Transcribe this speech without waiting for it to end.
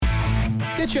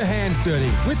Get your hands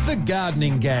dirty with the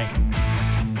Gardening Gang.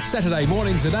 Saturday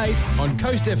mornings at 8 on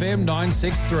Coast FM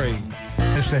 963.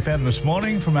 Coast FM this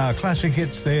morning from our classic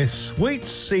hits, their Sweet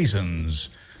Seasons.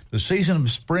 The season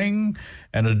of spring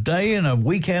and a day and a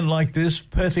weekend like this,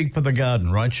 perfect for the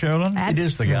garden, right, Sherilyn? It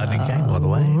is the Gardening Gang, by the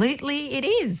way. Absolutely, it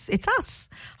is. It's us,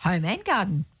 home and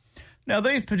garden. Now,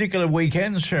 these particular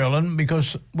weekends, Sherilyn,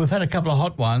 because we've had a couple of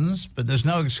hot ones, but there's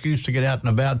no excuse to get out and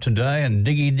about today and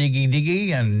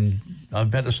diggy, and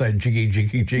I've had to say jiggy.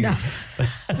 No.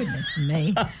 Goodness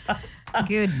me.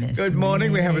 Good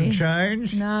morning. Me. We haven't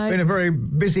changed. No. Been a very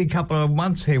busy couple of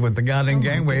months here with the Gardening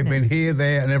Gang. We've been here,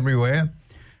 there and everywhere.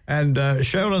 And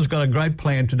Sherilyn's got a great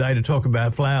plan today to talk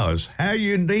about flowers. How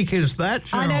unique is that,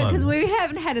 Sherilyn? I know, because we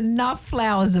haven't had enough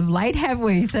flowers of late, have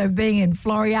we? So being in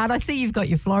Floriade, I see you've got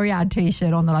your Floriade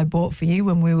T-shirt on that I bought for you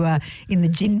when we were in the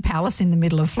Gin Palace in the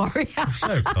middle of Floriade.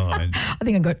 So kind. I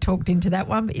think I got talked into that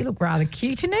one, but you look rather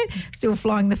cute in it, still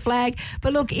flying the flag.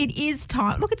 But look, it is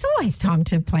time. Look, it's always time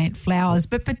to plant flowers,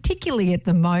 but particularly at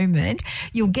the moment,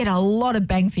 you'll get a lot of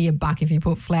bang for your buck if you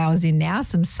put flowers in now,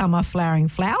 some summer flowering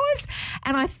flowers.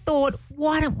 And I thought,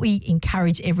 why don't we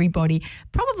encourage everybody?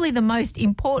 Probably the most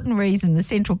important reason the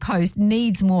Central Coast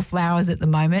needs more flowers at the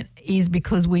moment is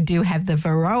because we do have the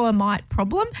varroa mite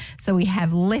problem. So we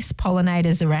have less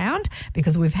pollinators around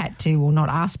because we've had to, well, not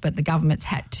us, but the government's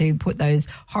had to put those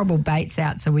horrible baits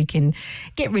out so we can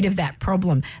get rid of that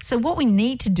problem. So what we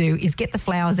need to do is get the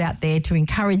flowers out there to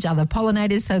encourage other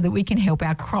pollinators so that we can help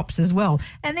our crops as well.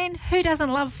 And then who doesn't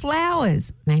love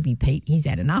flowers? Maybe Pete, he's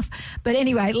had enough. But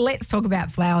anyway, let's talk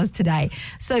about flowers today.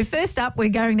 So first up, we're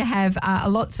going to have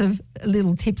lots of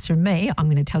little tips from me. I'm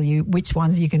going to tell you which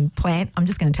ones you can plant. I'm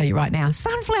just going to tell you right now.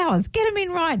 Sunflowers, get them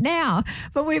in right now.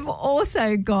 But we've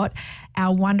also got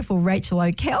our wonderful Rachel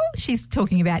O'Kell. She's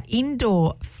talking about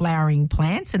indoor flowering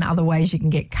plants and other ways you can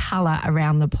get colour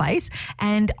around the place.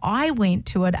 And I went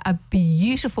to a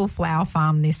beautiful flower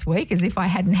farm this week. As if I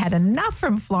hadn't had enough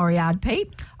from Floriade, Pete,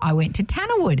 I went to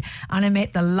Tannorwood and I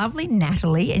met the lovely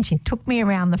Natalie and she took me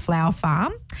around the flower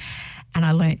farm and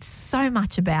I learnt so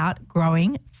much about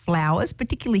growing flowers,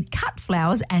 particularly cut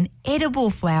flowers and edible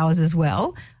flowers as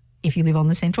well, if you live on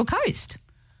the Central Coast.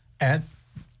 At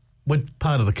what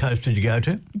part of the coast did you go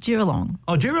to? Juralong.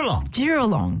 Oh,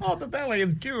 Juralong. Oh, the valley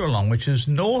of Juralong, which is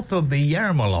north of the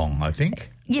Yarramalong, I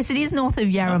think. Yes, it is north of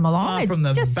Yarramalong. Far from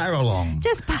the Barralong.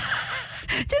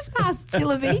 Just past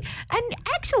Chillaby, and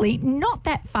actually not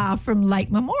that far from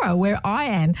Lake Memora, where I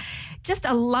am. Just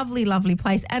a lovely, lovely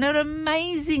place, and an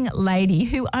amazing lady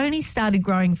who only started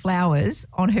growing flowers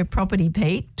on her property,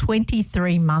 Pete,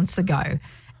 23 months ago.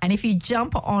 And if you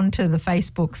jump onto the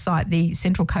Facebook site, the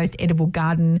Central Coast Edible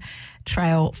Garden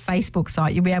Trail Facebook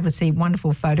site, you'll be able to see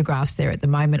wonderful photographs there at the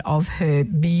moment of her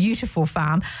beautiful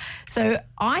farm. So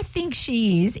I think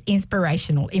she is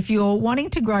inspirational. If you're wanting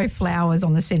to grow flowers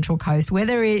on the Central Coast,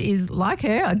 whether it is like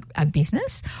her, a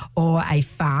business or a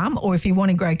farm, or if you want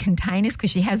to grow containers,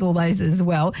 because she has all those as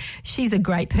well, she's a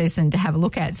great person to have a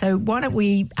look at. So why don't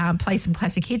we play some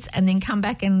classic hits and then come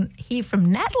back and hear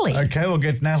from Natalie. Okay, we'll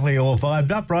get Natalie all vibed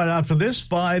up right after this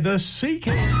by the Sea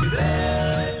King.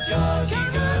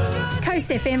 Coast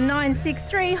FM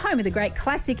 963, home of the great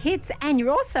classic hits, and you're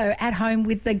also at home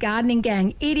with the Gardening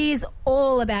Gang. It is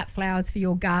all about flowers for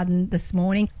your garden this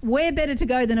morning. Where better to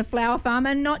go than a flower farm,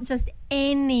 and not just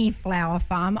any flower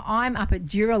farm. I'm up at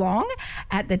Juralong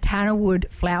at the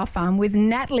Tannorwood Flower Farm with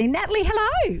Natalie. Natalie,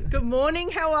 hello. Good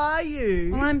morning. How are you?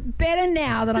 Well, I'm better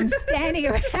now that I'm standing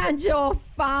around your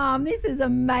farm. This is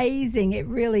amazing. It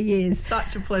really is.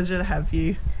 Such a pleasure to have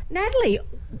you. Natalie,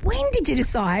 when did you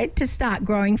decide to start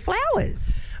growing flowers?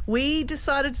 We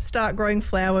decided to start growing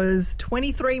flowers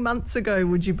 23 months ago,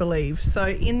 would you believe? So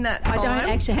in that time...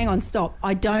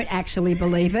 I don't actually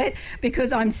believe it,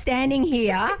 because I'm standing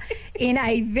here in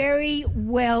a very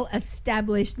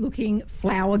well-established looking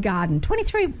flower garden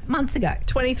 23 months ago.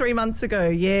 23 months ago,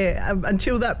 yeah.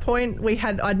 Until that point,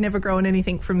 I'd never grown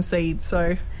anything from seed,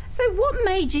 so... So what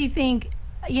made you think,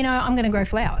 I'm going to grow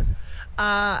flowers?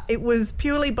 It was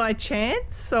purely by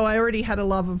chance. So I already had a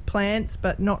love of plants,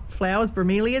 but not flowers,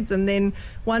 bromeliads. And then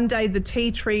one day the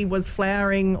tea tree was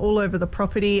flowering all over the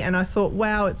property, and I thought,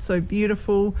 wow, it's so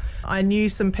beautiful. I knew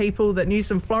some people that knew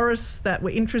some florists that were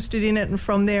interested in it, and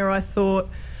from there I thought,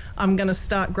 I'm going to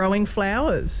start growing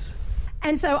flowers.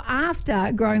 And so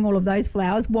after growing all of those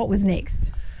flowers, what was next?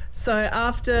 So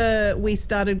after we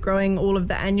started growing all of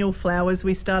the annual flowers,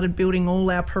 we started building all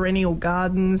our perennial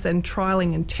gardens and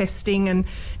trialling and testing. And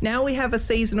now we have a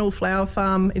seasonal flower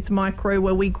farm. It's micro,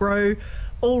 where we grow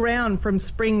all round from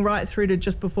spring right through to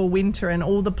just before winter, and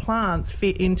all the plants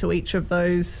fit into each of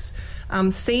those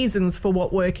seasons for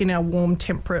what work in our warm,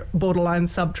 temperate, borderline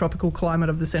subtropical climate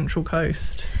of the Central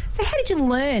Coast. So how did you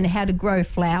learn how to grow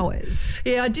flowers?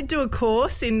 Yeah, I did do a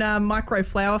course in micro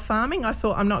flower farming. I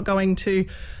thought I'm not going to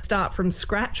start from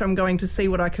scratch. I'm going to see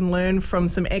what I can learn from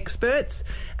some experts.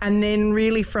 And then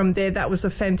really from there, that was a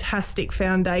fantastic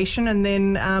foundation. And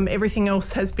then everything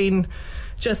else has been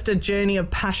just a journey of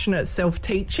passionate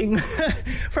self-teaching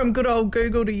from good old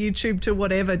Google to YouTube to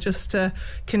whatever, just to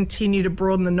continue to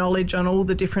broaden the knowledge on all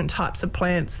the different types of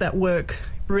plants that work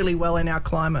really well in our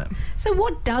climate. So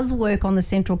what does work on the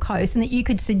Central Coast and that you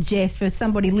could suggest for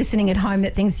somebody listening at home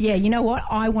that thinks, yeah, you know what,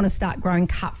 I want to start growing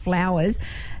cut flowers?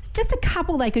 Just a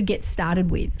couple they could get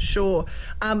started with. Sure.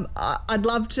 I'd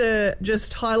love to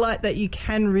just highlight that you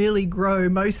can really grow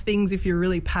most things if you're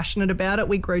really passionate about it.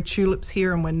 We grow tulips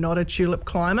here and we're not a tulip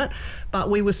climate, but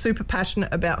we were super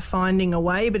passionate about finding a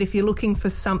way. But if you're looking for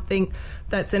something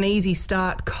that's an easy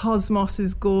start, cosmos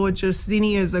is gorgeous,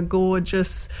 zinnias are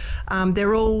gorgeous.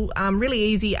 They're all really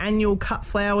easy annual cut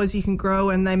flowers you can grow,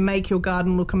 and they make your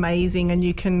garden look amazing, and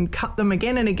you can cut them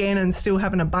again and again and still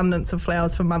have an abundance of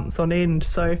flowers for months on end.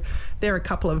 So there are a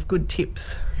couple of good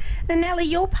tips. Now, Nellie,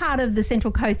 you're part of the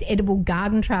Central Coast Edible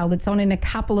Garden Trail that's on in a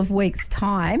couple of weeks'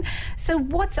 time. So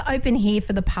what's open here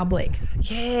for the public?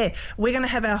 Yeah, we're going to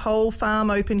have our whole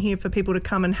farm open here for people to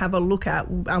come and have a look at.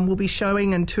 We'll be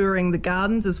showing and touring the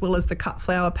gardens as well as the cut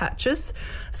flower patches.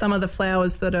 Some of the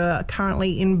flowers that are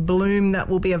currently in bloom that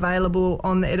will be available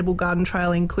on the Edible Garden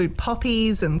Trail include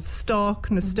poppies and stock,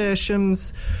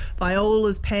 nasturtiums,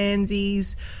 violas,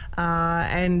 pansies,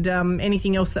 and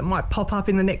anything else that might pop up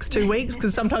in the next 2 weeks,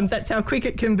 because sometimes that's how quick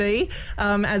it can be,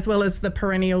 as well as the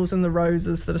perennials and the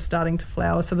roses that are starting to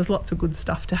flower. So there's lots of good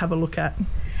stuff to have a look at.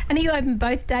 And are you open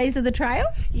both days of the trail?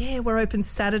 Yeah, we're open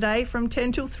Saturday from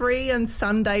 10 till 3 and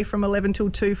Sunday from 11 till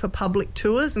 2 for public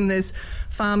tours, and there's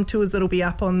farm tours that'll be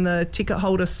up on the ticket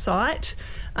holder site.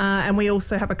 And we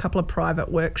also have a couple of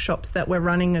private workshops that we're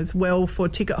running as well for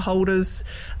ticket holders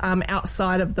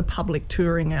outside of the public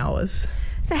touring hours.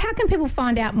 So how can people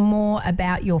find out more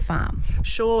about your farm?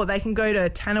 Sure, they can go to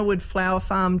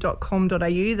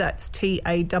tannorwoodflowerfarm.com.au. That's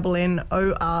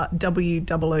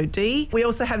TANNORWOOD. We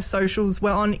also have socials.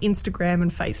 We're on Instagram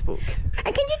and Facebook.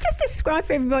 And can you just describe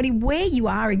for everybody where you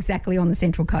are exactly on the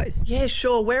Central Coast? Yeah,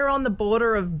 sure. We're on the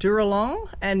border of Duralong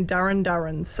and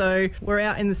Durran. So we're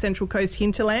out in the Central Coast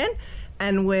hinterland,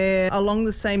 and we're along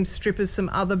the same strip as some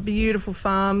other beautiful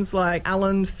farms like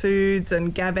Allen Foods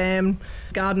and Gavam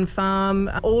Garden Farm,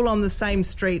 all on the same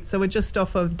street. So we're just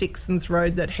off of Dixon's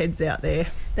Road that heads out there.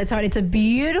 That's right. It's a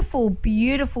beautiful,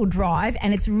 beautiful drive,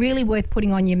 and it's really worth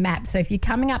putting on your map. So if you're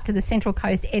coming up to the Central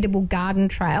Coast Edible Garden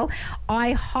Trail,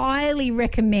 I highly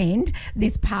recommend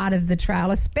this part of the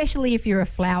trail, especially if you're a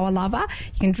flower lover.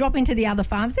 You can drop into the other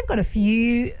farms. They've got a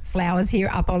few flowers here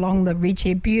up along the ridge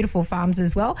here, beautiful farms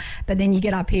as well. But then you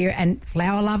get up here, and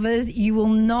flower lovers, you will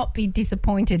not be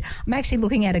disappointed. I'm actually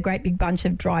looking at a great big bunch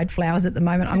of dried flowers at the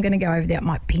moment. I'm going to go over there. I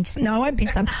might pinch some. No, I won't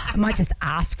pinch some. I might just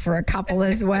ask for a couple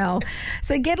as well.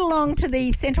 So get along to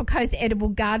the Central Coast Edible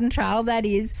Garden Trail. That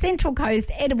is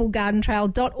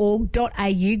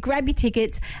centralcoastediblegardentrail.org.au. Grab your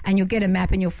tickets and you'll get a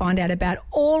map, and you'll find out about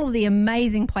all of the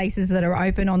amazing places that are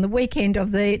open on the weekend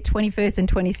of the 21st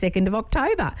and 22nd of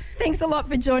October. Thanks a lot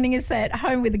for joining us at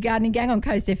Home with the Gardening Gang on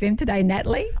Coast FM today,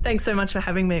 Natalie. Thanks so much for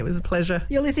having me. It was a pleasure.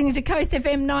 You're listening to Coast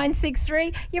FM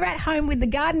 963. You're at Home with the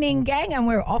Gardening Gang, and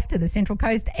we're off to the Central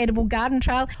Coast Edible Garden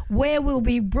Trail, where we'll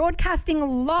be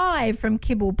broadcasting live from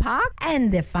Kibble Park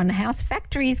and the Funhouse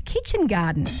Factory's kitchen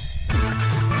garden. There's a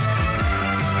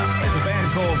band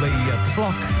called the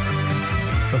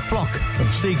Flock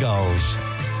of Seagulls.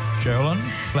 Sherilyn,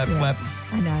 flap, flap.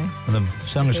 I know. And the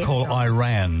song is called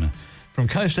Iran. From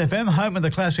Coast FM, home of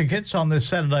the classic hits on this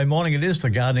Saturday morning, it is the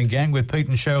Gardening Gang with Pete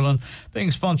and Sherilyn,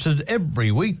 being sponsored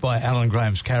every week by Alan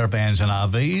Graham's Caravans and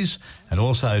RVs, and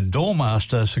also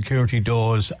Doormaster Security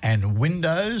Doors and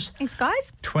Windows. Thanks,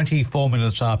 guys. 24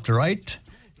 minutes after 8.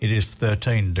 It is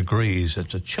 13 degrees.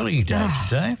 It's a chilly day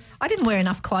today. I didn't wear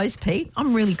enough clothes, Pete.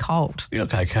 I'm really cold. You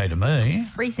look okay to me.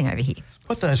 Freezing over here.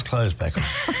 Put those clothes back on.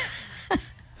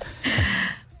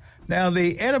 Now,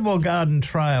 the Edible Garden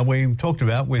Trail we talked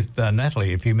about with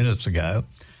Natalie a few minutes ago,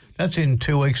 that's in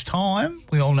 2 weeks' time.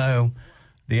 We all know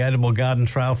the Edible Garden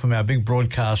Trail from our big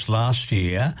broadcast last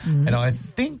year. And I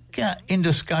think in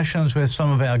discussions with some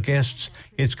of our guests,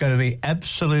 it's going to be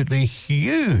absolutely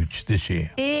huge this year.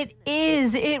 It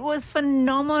is. It was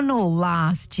phenomenal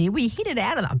last year. We hit it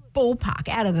out of the ballpark,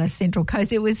 out of the Central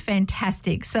Coast. It was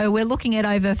fantastic. So we're looking at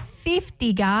over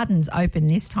 50 gardens open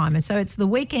this time. And so it's the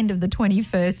weekend of the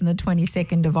 21st and the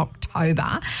 22nd of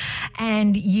October.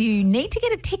 And you need to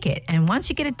get a ticket. And once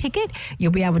you get a ticket,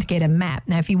 you'll be able to get a map.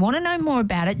 Now, if you want to know more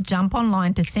about it, jump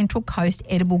online to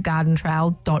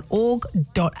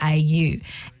centralcoastediblegardentrail.org.au.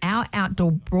 Our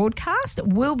outdoor broadcast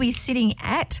will be sitting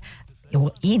at or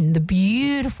in the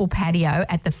beautiful patio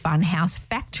at the Funhouse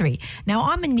Factory. Now,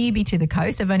 I'm a newbie to the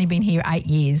coast. I've only been here 8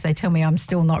 years. They tell me I'm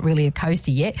still not really a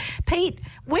coaster yet. Pete,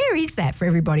 where is that for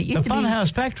everybody? It used The to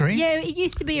Funhouse Factory? Yeah, it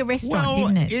used to be a restaurant,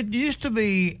 didn't it? It used to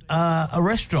be a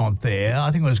restaurant there. I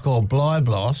think it was called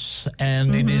Blybloss,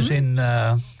 and it is in,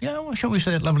 shall we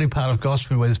say, that lovely part of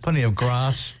Gosford where there's plenty of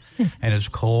grass, and it's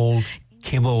called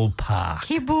Kibble Park.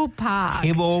 Kibble Park.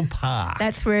 Kibble Park.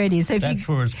 That's where it is. So that's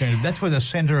where it's going to. That's where the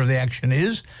centre of the action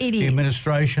is. It the is.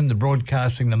 Administration, the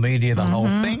broadcasting, the media, the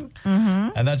whole thing.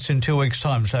 And that's in 2 weeks'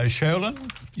 time. So, Sherlyn,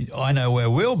 I know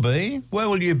where we'll be. Where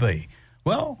will you be?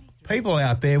 Well, people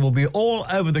out there will be all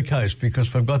over the coast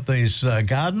because we've got these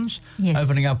gardens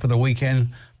opening up for the weekend,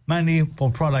 mainly for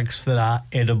products that are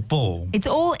edible. It's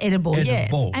all edible,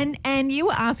 Edible. yes. And you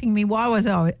were asking me why was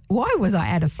I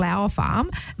at a flower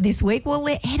farm this week? Well,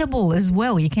 they're edible as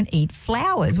well. You can eat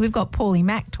flowers. We've got Paulie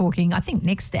Mack talking. I think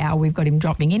next hour we've got him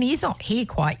dropping in. He's not here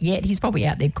quite yet. He's probably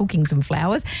out there cooking some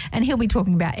flowers, and he'll be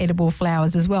talking about edible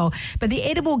flowers as well. But the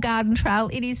Edible Garden Trail,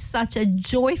 it is such a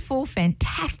joyful,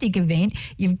 fantastic event.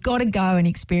 You've got to go and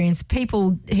experience.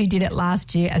 People who did it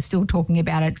last year are still talking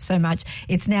about it so much.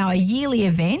 It's now a yearly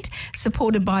event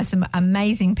supported by some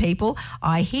amazing people.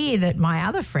 I hear that my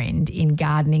other friend in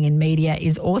gardening and media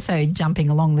is also jumping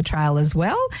along the trail as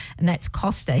well, and that's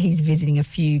Costa. He's visiting a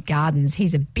few gardens.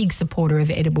 He's a big supporter of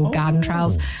edible garden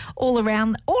trails all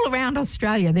around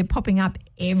Australia. They're popping up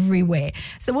everywhere.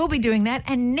 So we'll be doing that.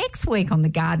 And next week on the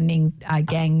Gardening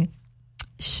Gang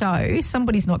show,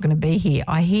 somebody's not going to be here.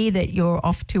 I hear that you're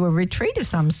off to a retreat of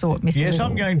some sort, Mr. Yes, Little.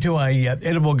 I'm going to a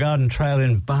edible garden trail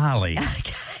in Bali.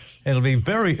 Okay. It'll be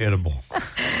very edible.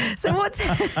 So what's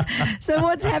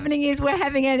happening is we're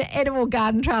having an Edible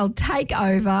Garden Trail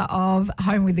takeover of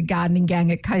Home with the Gardening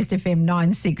Gang at Coast FM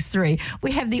 963.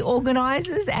 We have the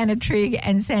organisers, Anna Trigg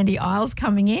and Sandy Isles,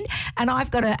 coming in, and I've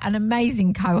got an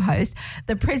amazing co-host,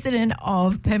 the president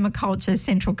of Permaculture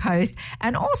Central Coast,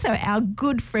 and also our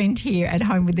good friend here at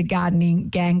Home with the Gardening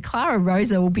Gang, Clara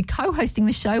Rosa, will be co-hosting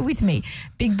the show with me.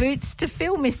 Big boots to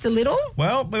fill, Mr. Little.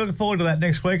 Well, we're looking forward to that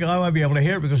next week. I won't be able to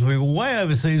hear it because we'll be way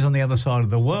overseas on the other side of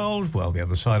the world, well, the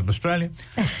other side of Australia,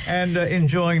 and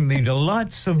enjoying the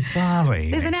delights of Bali.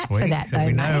 There's an next app for week. that, There'll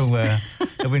though, be mate.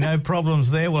 there'll be no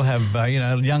problems there. We'll have,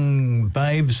 young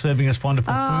babes serving us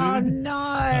wonderful Oh, food.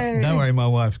 no. Don't worry, my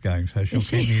wife's going, so she'll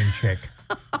keep me in check.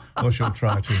 Or she'll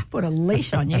try to. Put a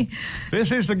leash on you.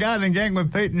 This is the Gardening Gang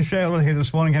with Pete and Cheryl here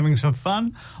this morning having some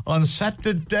fun on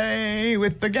Saturday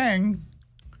with the gang.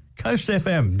 Coast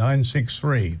FM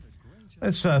 963.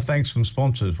 Let's thank some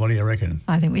sponsors. What do you reckon?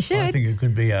 I think we should. I think it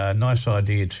could be a nice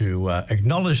idea to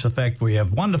acknowledge the fact we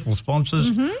have wonderful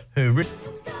sponsors who...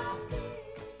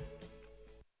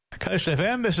 Coast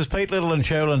FM, this is Pete Little and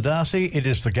Cheryl Darcy. It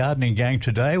is the Gardening Gang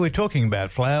today. We're talking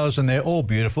about flowers and they're all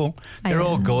beautiful. They're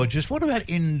all gorgeous. What about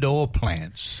indoor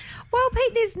plants? Well,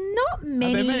 Pete, there's not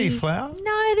many... Are there many flowers?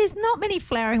 No, there's not many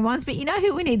flowering ones, but you know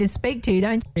who we need to speak to,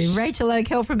 don't you? Rachel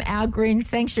O'Kell from Our Green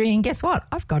Sanctuary, and guess what?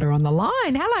 I've got her on the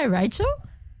line. Hello, Rachel.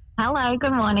 Hello,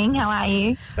 good morning. How are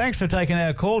you? Thanks for taking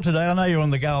our call today. I know you're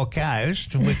on the Gold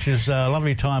Coast, which is a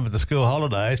lovely time for the school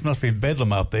holidays. Must be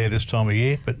bedlam up there this time of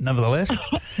year, but nevertheless...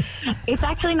 It's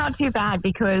actually not too bad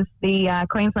because the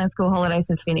Queensland school holidays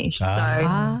have finished.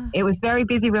 So it was very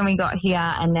busy when we got here,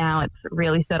 and now it's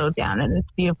really settled down, and it's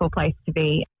a beautiful place to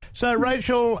be. So,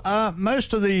 Rachel,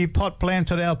 most of the pot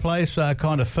plants at our place are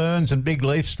kind of ferns and big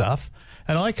leaf stuff,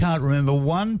 and I can't remember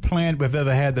one plant we've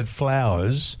ever had that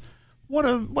flowers. What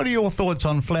are your thoughts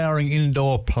on flowering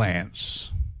indoor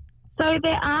plants? So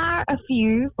there are a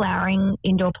few flowering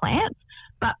indoor plants,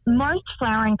 but most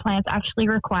flowering plants actually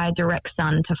require direct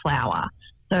sun to flower.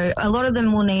 So a lot of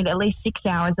them will need at least 6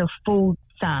 hours of full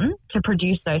sun to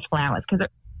produce those flowers because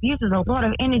it uses a lot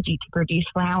of energy to produce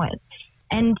flowers.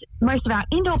 And most of our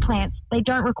indoor plants, they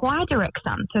don't require direct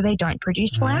sun, so they don't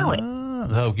produce flowers.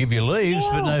 They'll give you leaves,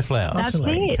 but no flowers. That's it.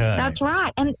 Okay. That's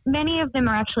right. And many of them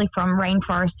are actually from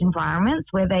rainforest environments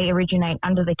where they originate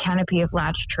under the canopy of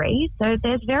large trees. So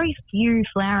there's very few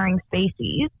flowering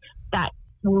species that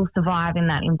will survive in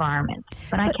that environment.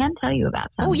 But I can tell you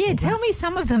about some. Oh, yeah, tell me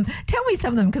some of them. Tell me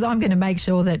some of them, because I'm going to make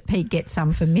sure that Pete gets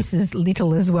some for Mrs.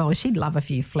 Little as well. She'd love a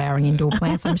few flowering indoor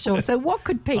plants, I'm sure. So what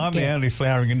could Pete I'm get? the only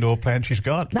flowering indoor plant she's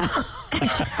got.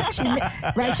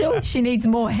 Rachel, she needs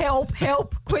more help.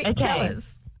 Quick, Okay. tell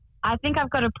us. I think I've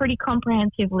got a pretty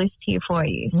comprehensive list here for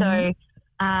you. So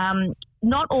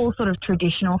not all sort of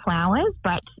traditional flowers,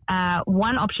 but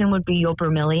one option would be your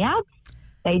bromeliads.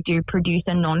 They do produce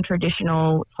a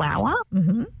non-traditional flower,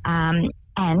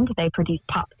 and they produce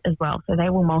pups as well, so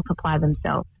they will multiply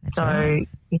themselves. That's right.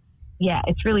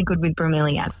 It's really good with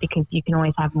bromeliads because you can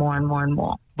always have more and more and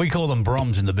more. We call them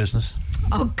broms in the business.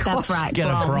 Oh, gosh. That's right. Get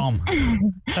a brom.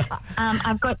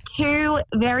 I've got two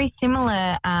very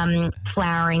similar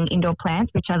flowering indoor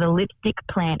plants, which are the lipstick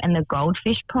plant and the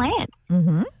goldfish plant.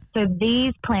 Mm-hmm. So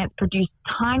these plants produce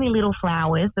tiny little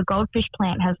flowers. The goldfish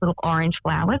plant has little orange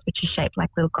flowers, which are shaped like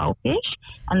little goldfish,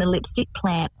 and the lipstick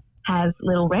plant has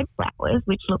little red flowers,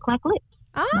 which look like lips.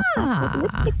 That's the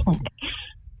lipstick plant.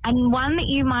 And one that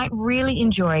you might really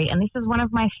enjoy, and this is one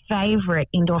of my favourite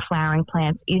indoor flowering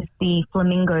plants, is the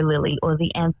flamingo lily or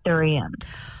the anthurium.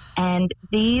 And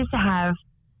these have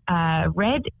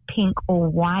red, pink or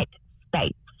white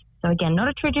spates. So again, not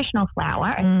a traditional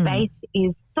flower. A space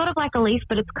is sort of like a leaf,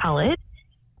 but it's coloured.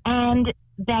 And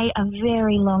they are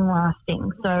very long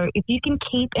lasting. So if you can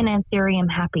keep an anthurium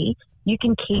happy, you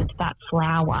can keep that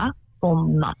flower for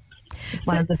months. It's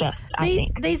one of the best, I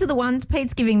think. These are the ones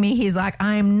Pete's giving me. He's like,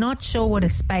 I'm not sure what a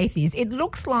spathe is. It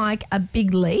looks like a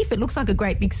big leaf. It looks like a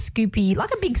great big scoopy,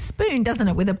 like a big spoon, doesn't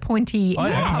it, with a pointy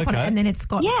top on it, and then it's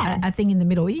got a thing in the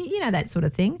middle. You know, that sort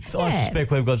of thing. So I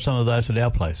suspect we've got some of those at our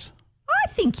place.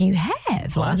 I think you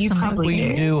have. You probably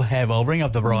We do have. I'll ring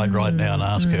up the bride right now and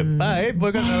ask her, babe,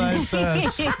 we've got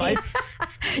those spates.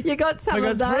 You got some We've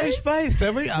of got those? 3 spates,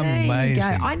 have we? There Amazing. you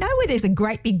go. I know where there's a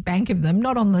great big bank of them,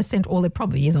 not on the central, well, there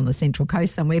probably is on the Central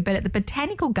Coast somewhere, but at the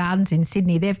Botanical Gardens in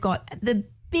Sydney, they've got the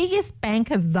biggest bank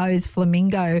of those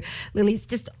flamingo lilies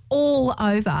just all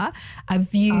over, a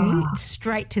view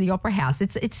straight to the Opera House.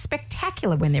 It's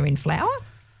spectacular when they're in flower.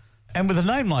 And with a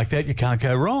name like that, you can't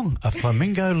go wrong. A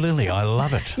flamingo lily. I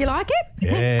love it. You like it?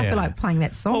 Yeah. I feel like playing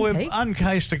that song, Well, we've Pete.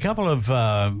 uncased a couple of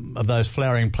those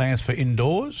flowering plants for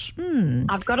indoors.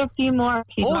 I've got a few more. If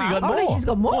you'd Oh, like. you got Oh, no, more? she's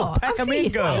got more. Oh, pack I'm 'em in,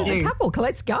 serious. girl. There's a couple.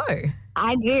 Let's go.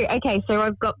 I do. Okay, so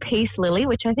I've got peace lily,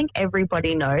 which I think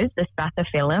everybody knows, the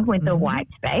spathiphyllum with the white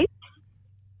space.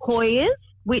 Hoyas,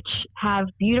 which have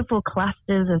beautiful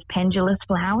clusters of pendulous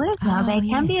flowers. Now, they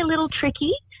can be a little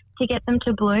tricky to get them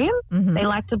to bloom. They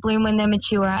like to bloom when they're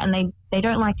mature, and they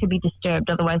don't like to be disturbed,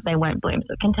 otherwise they won't bloom.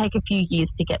 So it can take a few years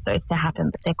to get those to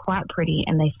happen, but they're quite pretty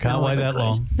and they smell Can't wait really that good.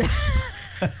 long.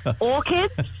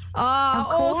 Orchids.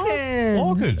 Orchids.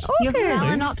 Orchids. Your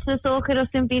Phalaenopsis orchid or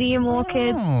Cymbidium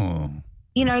orchid. Oh.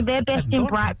 You know, they're best in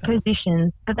bright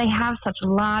positions, but they have such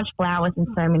large flowers in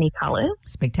so many colours.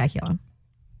 Spectacular.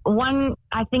 One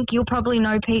I think you'll probably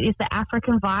know, Pete, is the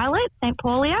African violet, St.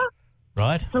 Paulia.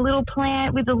 Right. It's a little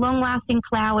plant with the long-lasting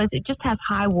flowers. It just has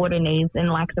high water needs and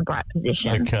likes a bright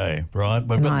position. Okay, right.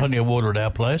 We've got Nice. plenty of water at our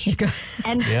place.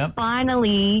 And Yep.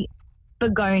 finally,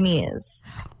 begonias.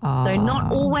 So not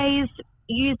always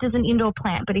used as an indoor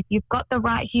plant, but if you've got the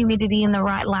right humidity and the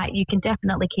right light, you can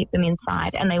definitely keep them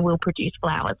inside and they will produce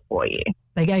flowers for you.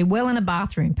 They go well in a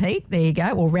bathroom, Pete. There you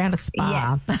go. Or round a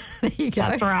spa. There you go.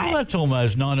 That's right. Well, that's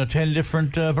almost 9 or 10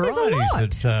 different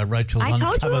varieties that Rachel I told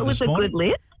uncovered you it was this a morning. good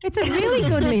list. It's a really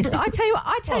good list. I tell you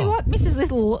what, Mrs.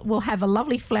 Little will have a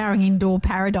lovely flowering indoor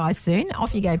paradise soon.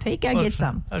 Off you go, Pete. Go get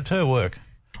some. That's her work.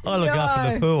 I look No.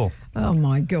 after the pool. Oh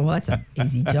my God, that's an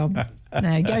easy job.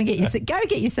 No, go and get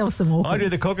yourself some orchids. I do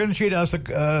the cooking. She does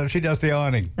the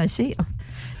ironing. Does she?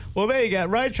 Well, there you go,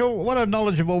 Rachel. What a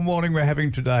knowledgeable morning we're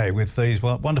having today with these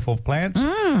wonderful plants.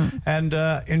 And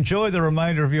enjoy the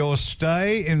remainder of your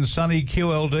stay in sunny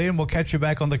QLD, and we'll catch you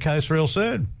back on the coast real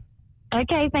soon.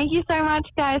 Okay, thank you so much,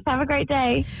 guys. Have a great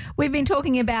day. We've been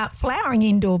talking about flowering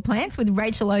indoor plants with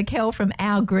Rachel O'Kell from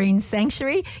Our Green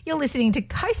Sanctuary. You're listening to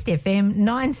Coast FM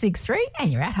 963 and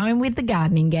you're at home with the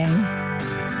Gardening Gang.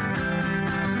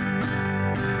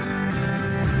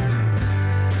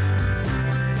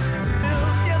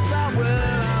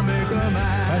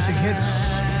 Classic hits.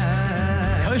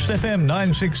 Coast FM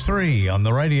 963 on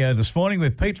the radio this morning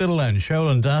with Pete Little and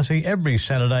Sholin Darcy every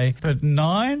Saturday at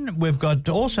 9. We've got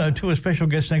also two special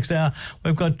guests next hour.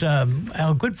 We've got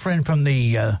our good friend from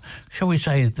the, shall we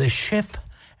say, the chef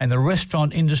and the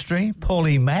restaurant industry,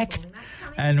 Paulie Mack.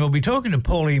 And we'll be talking to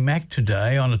Paulie Mack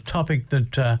today on a topic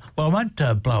that, well, I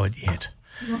won't blow it yet.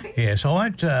 Right. Yes, I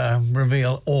won't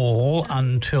reveal all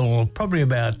until probably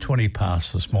about 20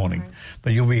 past this morning.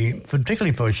 But you'll be,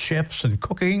 particularly for chefs and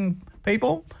cooking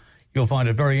people, you'll find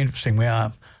it very interesting. We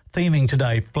are theming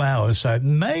today flowers, so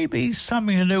maybe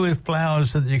something to do with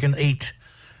flowers that you can eat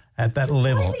at that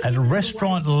level, at a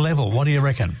restaurant level. What do you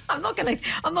reckon? I'm not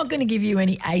going to give you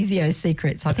any ASIO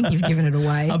secrets. I think you've given it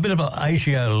away. A bit of an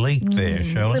ASIO leak there,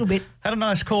 Cheryl. A little bit. Had a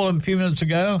nice call a few minutes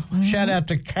ago. Shout out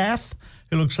to Kath,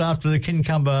 who looks after the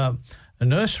Kincumber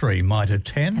nursery, Mitre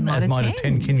 10, at Mitre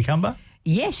 10 Kincumber.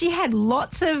 Yeah, she had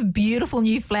lots of beautiful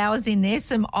new flowers in there,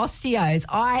 some osteos.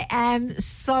 I am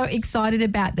so excited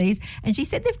about these. And she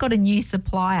said they've got a new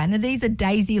supplier. Now, these are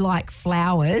daisy-like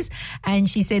flowers, and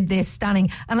she said they're stunning.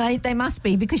 And they must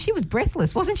be, because she was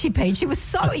breathless, wasn't she, Pete? She was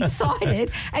so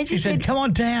excited. And She said, come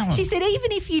on down. She said,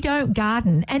 even if you don't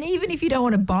garden and even if you don't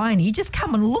want to buy any, just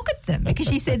come and look at them, because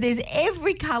she said there's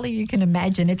every colour you can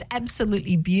imagine. It's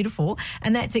absolutely beautiful.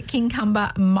 And that's at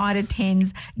Kincumber Mitre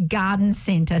 10's Garden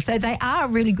Centre. So they are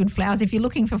really good flowers. If you're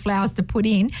looking for flowers to put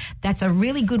in, that's a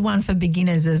really good one for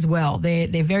beginners as well. They're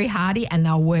very hardy and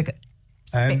they'll work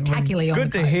spectacularly on the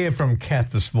coast. Good to hear from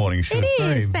Kat this morning. She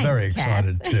was very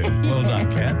excited too. Well done,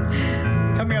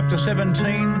 Kat. Coming up to 17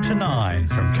 to 9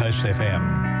 from Coast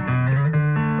FM.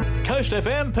 Coast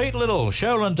FM, Pete Little,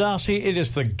 Cheryl and Darcy. It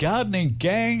is the Gardening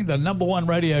Gang, the number one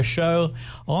radio show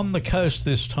on the coast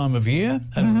this time of year.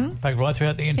 And in fact, right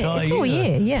throughout the entire it's all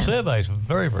year, yeah. Survey's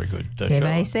very, very good. Survey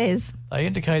Cheryl. says. They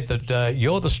indicate that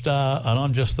you're the star and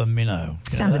I'm just the minnow.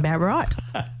 Sounds about right.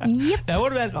 Yep.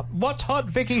 Now, what's hot?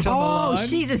 Vicky's on the line. Oh,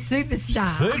 she's a superstar.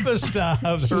 Superstar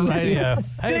of the radio.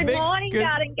 Hey, Good Vic, morning,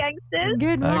 Garden Gangsters.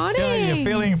 Good morning. Okay, you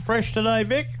feeling fresh today,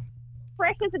 Vic?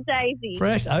 Fresh as a daisy.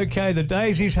 Fresh. Okay, the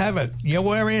daisies have it. Yeah,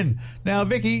 we're in. Now,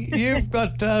 Vicky, you've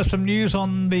got some news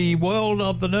on the world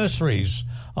of the nurseries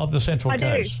of the Central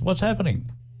Coast. Do. What's happening?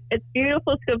 It's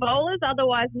beautiful scavollas,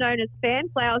 otherwise known as fan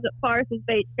flowers, at Foresters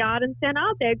Beach Garden Centre.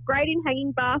 They're great in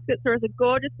hanging baskets or as a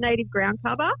gorgeous native ground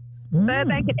cover.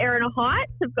 Burbank and Erina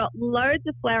Heights have got loads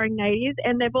of flowering natives,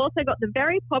 and they've also got the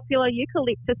very popular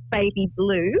eucalyptus baby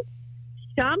blue.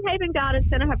 Sharmhaven Garden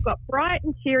Centre have got bright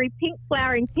and cheery pink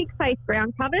flowering pig-face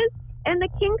ground covers, and the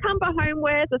Kincumber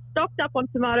homewares are stocked up on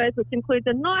tomatoes, which includes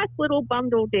a nice little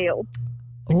bundle deal.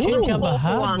 The Kincumber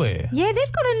hardware. Yeah,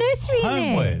 they've got a nursery in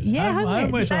there. Homewares. Yeah,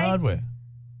 Homewares are hardware.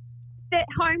 They're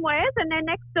homewares, and they're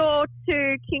next door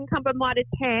to Kincumber Mitre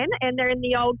 10, and they're in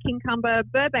the old Kincumber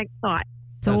Burbank site.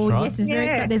 So, That's right. yes, it's very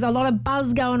exciting. There's a lot of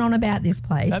buzz going on about this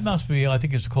place. That must be, I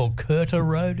think it's called Curta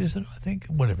Road, is it? I think,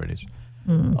 whatever it is.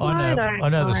 I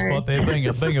know the spot there, being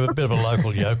a bit of a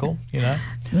local yokel, you know.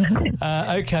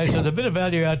 Okay, so there's a bit of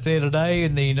value out there today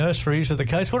in the nurseries of the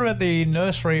coast. What about the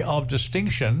nursery of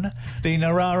distinction, the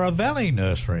Narara Valley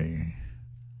Nursery?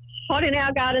 Hot in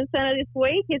our garden centre this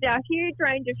week is our huge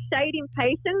range of shade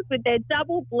impatiens with their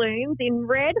double blooms in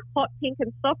red, hot pink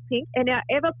and soft pink, and our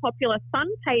ever-popular sun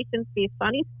patiens for your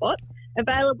sunny spots,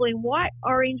 available in white,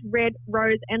 orange, red,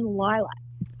 rose and lilac.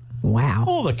 Wow.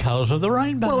 All the colours of the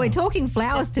rainbow. Well, we're talking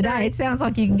flowers today. It sounds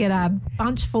like you can get a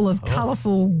bunch full of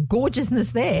colourful gorgeousness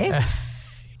there.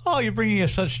 Oh, you're bringing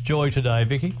us such joy today,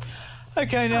 Vicky.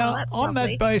 Okay, now, that's on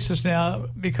lovely. that basis now,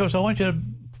 because I want you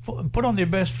to put on your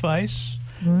best face,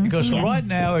 because right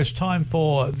now it's time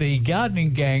for the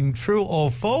Gardening Gang, true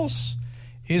or false.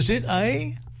 Is it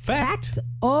a fact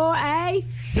or a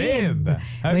fib?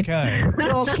 Okay,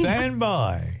 talking- stand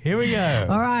by. Here we go.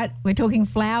 All right, we're talking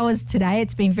flowers today.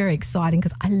 It's been very exciting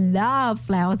because I love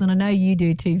flowers, and I know you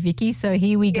do too, Vicky. So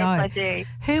here we go. Yes, I do.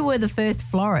 Who were the first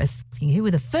florists? Who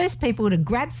were the first people to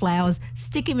grab flowers,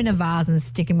 stick them in a vase and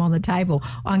stick them on the table?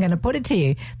 I'm going to put it to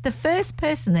you. The first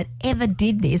person that ever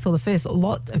did this, or the first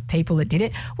lot of people that did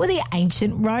it, were the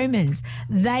ancient Romans.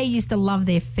 They used to love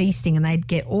their feasting, and they'd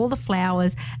get all the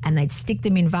flowers and they'd stick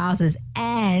them in vases,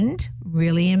 and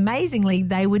really amazingly,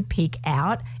 they would pick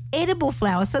out edible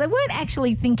flowers. So they weren't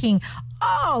actually thinking,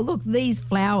 oh, look, these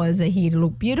flowers are here to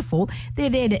look beautiful. They're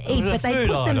there to eat. was a But they food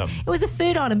put them. item. It was a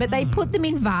food item, but they put them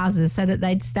in vases so that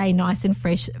they'd stay nice and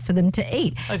fresh for them to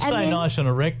eat. They'd And stay then- nice and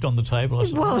erect on the table. I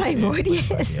suppose. Well, they Yeah. would,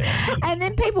 yes. Yeah. And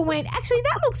then people went, actually,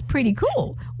 that looks pretty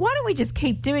cool. Why don't we just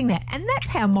keep doing that? And that's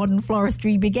how modern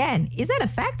floristry began. Is that a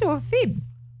fact or a fib?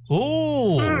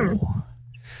 Ooh.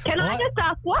 Can I just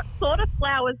ask, what sort of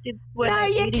flowers were No, they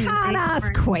you eating in can't ancient ask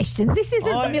Rome? questions. This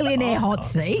isn't the millionaire hot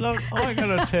seat. Look, I'm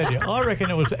going to tell you. I reckon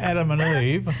it was Adam and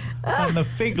Eve, and the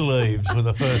fig leaves were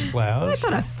the first flowers.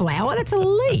 That's not a flower, that's a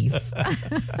leaf.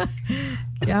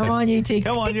 Come on, you two.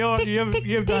 Come on,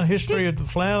 you've done history of the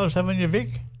flowers, haven't you,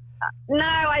 Vic? No,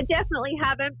 I definitely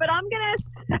haven't, but I'm going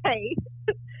to say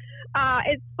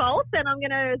it's false, and I'm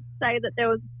going to say that there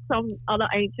was some other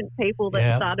ancient people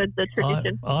that started the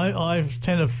tradition. I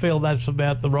tend to feel that's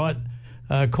about the right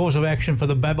course of action for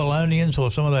the Babylonians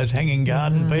or some of those hanging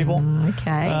garden people.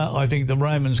 Okay. I think the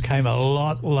Romans came a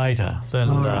lot later than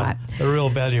the real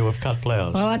value of cut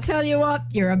flowers. Well, I tell you what,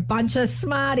 you're a bunch of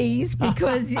smarties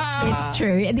because it's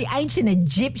true. And the ancient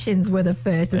Egyptians were the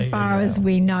first, as far as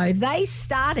we know. They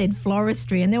started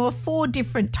floristry, and there were 4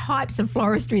 different types of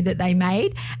floristry that they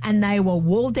made, and they were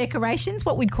wall decorations,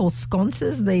 what we'd call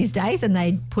sconces these days, and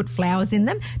they'd put flowers in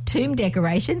them. Tomb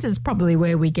decorations is probably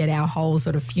where we get our whole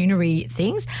sort of funerary things.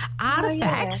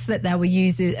 Artifacts that they would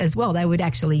use as well. They would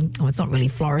actually, it's not really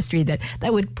floristry, that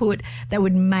they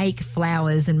would make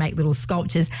flowers and make little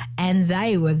sculptures, and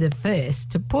they were the first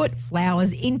to put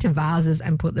flowers into vases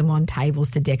and put them on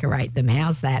tables to decorate them.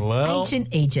 How's that? Well, ancient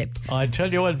Egypt. I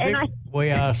tell you what, Vic,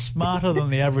 we are smarter than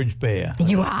the average bear.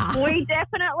 You are. We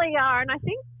definitely are, and I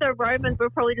think the Romans were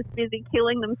probably just busy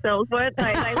killing themselves, weren't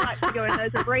they? They like to go in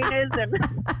those arenas and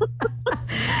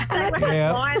they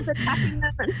had lions attacking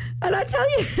them. And I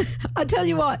tell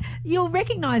you what, you'll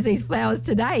recognise these flowers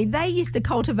today. They used to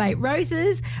cultivate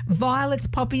roses, violets,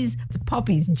 poppies,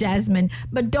 jasmine,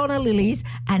 Madonna lilies,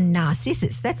 and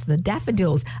narcissus. That's the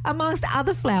daffodils, amongst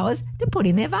other flowers to put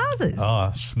in their vases.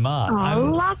 Oh, smart. Oh,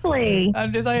 lovely.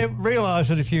 And did they realise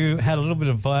that if you had a little bit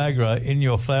of Viagra in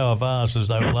your flower vases,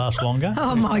 they would last longer?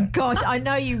 Oh, my gosh. I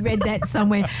know you read that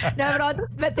somewhere. No,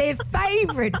 but their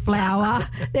favourite flower,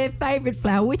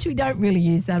 which we don't really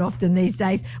use that often these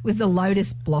days, was the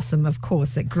lotus blossom, of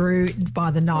course, that grew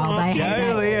by the Nile. They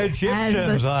had the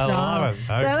Egyptians. I love it.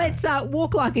 Okay. So let's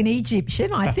walk like an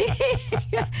Egyptian, I think.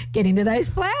 Get into those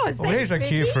flowers. Well, here's a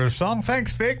cue for a song.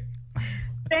 Thanks, Vic.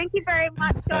 Thank you very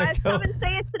much, guys. Cool. Come and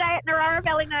see us today at Narara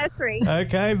Valley Nursery.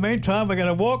 Okay, meantime, we're going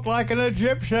to walk like an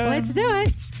Egyptian. Let's do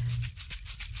it.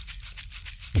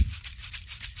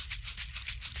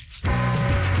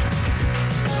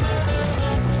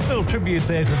 Little tribute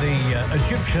there to the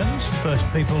Egyptians, first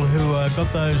people who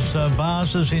got those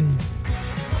vases in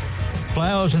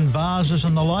flowers and vases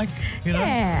and the like, you know.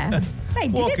 Yeah, they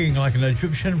did. Walking like an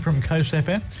Egyptian from Coast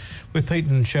FM with Pete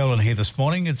and Sherlyn here this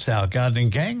morning. It's our gardening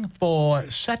gang for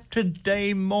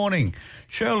Saturday morning.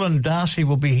 Sherlyn Darcy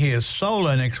will be here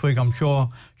solo next week. I'm sure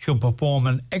she'll perform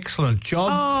an excellent job.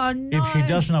 Oh, no. If she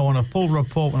doesn't, I want a full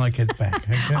report when I get back.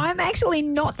 Okay? I'm actually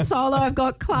not solo. I've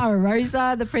got Clara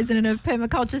Rosa, the president of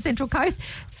Permaculture Central Coast,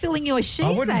 filling your shoes I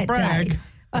wouldn't that brag. day.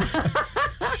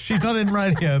 She's not in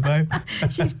radio, babe.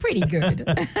 She's pretty good.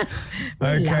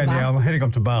 Okay, now I'm heading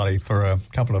up to Bali for a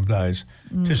couple of days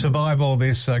to survive all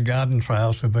this garden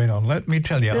trails we've been on. Let me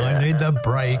tell you, I need the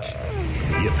break.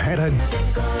 You've had a...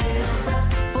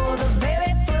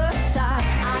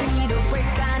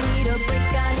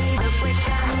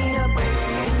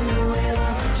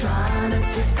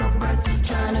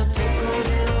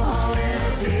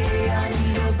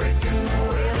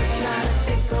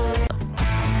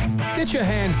 Get your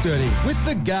hands dirty with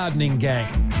the Gardening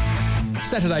Gang.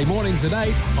 Saturday mornings at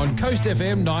 8 on Coast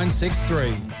FM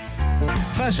 963.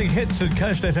 Classic hits at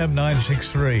Coast FM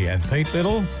 963. And Pete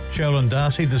Little, Sherlyn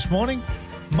Darcy this morning.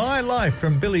 My Life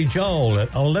from Billy Joel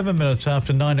at 11 minutes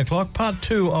after 9 o'clock. Part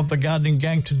 2 of the Gardening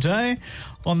Gang today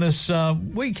on this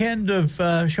weekend of,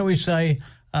 shall we say,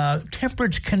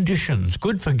 temperate conditions.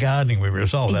 Good for gardening. We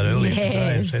resolved that earlier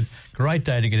today. Said, great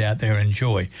day to get out there and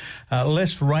enjoy.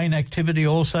 Less rain activity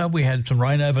also. We had some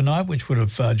rain overnight, which would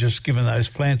have just given those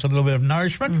plants a little bit of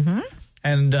nourishment.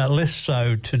 And less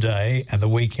so today, and the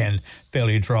weekend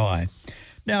fairly dry.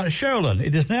 Now, Sherlyn,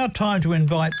 it is now time to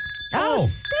invite... Oh,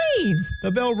 Steve.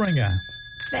 The bell ringer.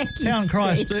 Thank you, Town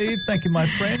Cry, Steve. Thank you, my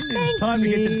friend. It's time to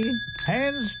get the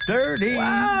hands dirty.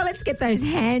 Wow, let's get those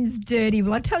hands dirty.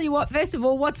 Well, I tell you what, first of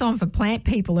all, what's on for plant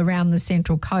people around the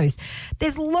Central Coast?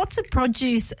 There's lots of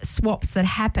produce swaps that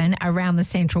happen around the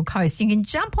Central Coast. You can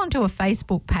jump onto a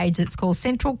Facebook page that's called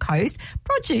Central Coast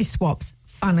Produce Swaps,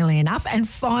 funnily enough, and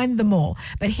find them all.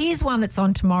 But here's one that's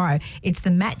on tomorrow. It's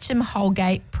the Matcham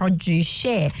Holgate Produce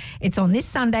Share. It's on this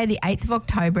Sunday, the 8th of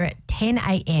October at 10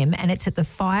 a.m, and it's at the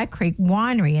Fire Creek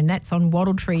Winery, and that's on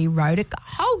Wattle Tree Road at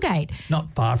Holgate.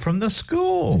 Not far from the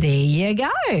school. There you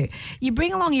go. You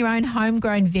bring along your own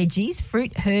homegrown veggies,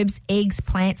 fruit, herbs, eggs,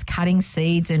 plants, cuttings,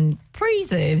 seeds, and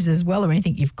preserves as well, or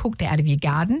anything you've cooked out of your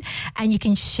garden, and you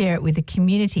can share it with the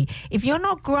community. If you're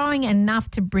not growing enough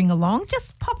to bring along,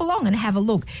 just pop along and have a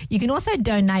look. You can also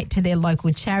donate to their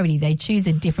local charity. They choose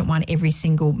a different one every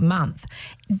single month.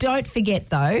 Don't forget,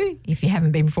 though, if you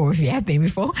haven't been before, if you have been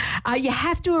before, you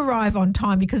have to arrive on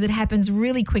time because it happens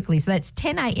really quickly. So that's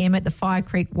 10 a.m. at the Fire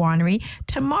Creek Winery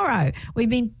tomorrow. We've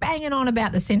been banging on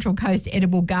about the Central Coast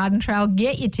Edible Garden Trail.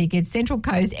 Get your tickets,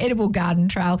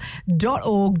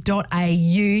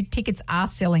 centralcoastediblegardentrail.org.au. Tickets are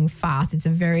selling fast. It's a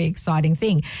very exciting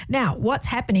thing. Now, what's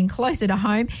happening closer to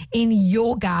home in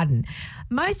your garden?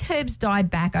 Most herbs died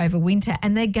back over winter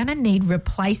and they're going to need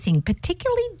replacing,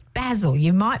 particularly basil.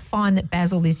 You might find that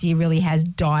basil this year really has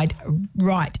died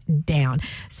right down.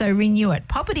 So renew it.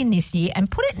 Pop it in this year and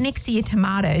put it next to your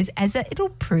tomatoes as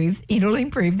it'll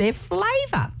improve their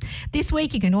flavour. This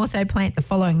week you can also plant the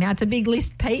following. Now it's a big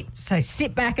list, Pete, so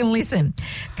sit back and listen.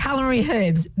 Culinary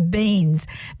herbs, beans,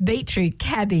 beetroot,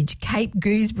 cabbage, Cape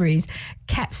gooseberries,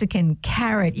 capsicum,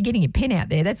 carrot. You're getting your pen out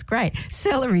there. That's great.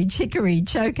 Celery, chicory,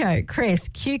 choco, cress,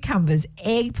 cucumbers,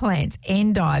 eggplants,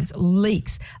 endives,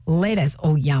 leeks, lettuce,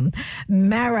 oh yum,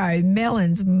 marrow,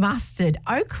 melons, mustard,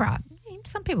 okra.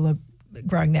 Some people are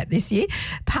growing that this year.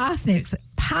 Parsnips,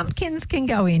 pumpkins can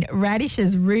go in,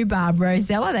 radishes, rhubarb,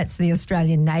 rosella, that's the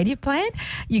Australian native plant.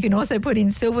 You can also put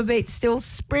in silver beets, still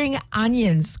spring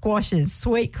onions, squashes,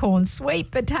 sweet corn, sweet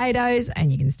potatoes,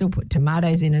 and you can still put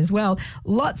tomatoes in as well.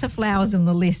 Lots of flowers on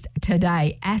the list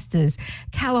today. Asters,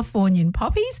 Californian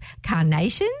poppies,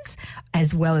 carnations,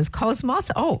 as well as cosmos.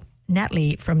 Oh,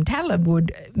 Natalie from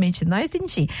Tannorwood mentioned those, didn't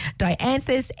she?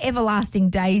 Dianthus, everlasting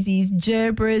daisies,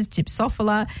 gerberas,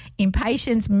 gypsophila,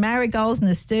 impatiens, marigolds,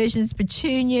 nasturtiums,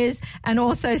 petunias, and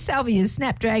also salvias,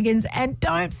 snapdragons, and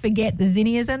don't forget the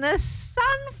zinnias and the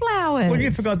sunflowers. Well, you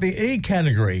forgot the E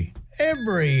category.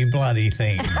 Every bloody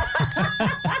thing.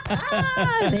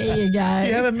 There you go.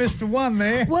 You haven't missed one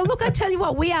there. Well, look, I tell you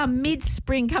what, we are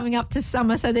mid-spring coming up to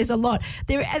summer, so there's a lot.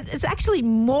 It's actually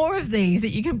more of these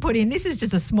that you can put in. This is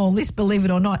just a small list, believe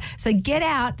it or not. So get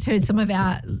out to some of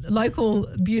our local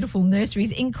beautiful nurseries,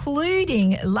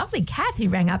 including lovely Kath who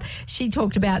rang up. She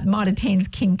talked about Mitre 10's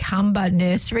Kincumber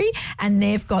Nursery, and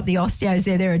they've got the osteos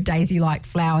there. They're a daisy-like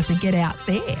flower, so get out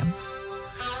there.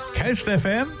 Coast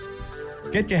FM.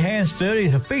 Get Your Hands Dirty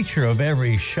is a feature of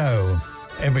every show,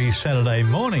 every Saturday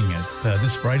morning at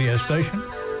this radio station.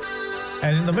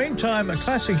 And in the meantime, a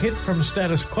classic hit from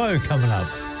Status Quo coming up.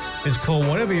 It's called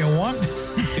Whatever You Want.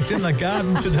 It's in the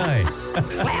garden today.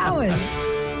 Flowers.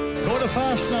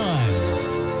 9:15.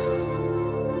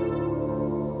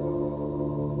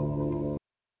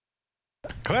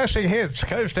 Classic Hits,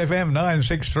 Coast FM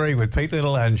 963 with Pete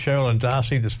Little and Cheryl and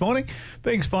Darcy this morning,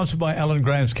 being sponsored by Alan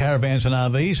Graham's Caravans and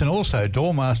RVs and also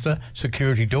Doormaster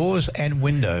Security Doors and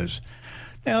Windows.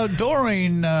 Now,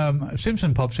 Doreen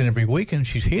Simpson pops in every week and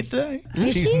she's here today.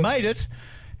 She's made it.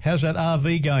 How's that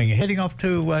RV going? You're heading off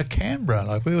to Canberra,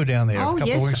 like we were down there a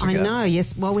couple of weeks ago. Oh, yes, I know,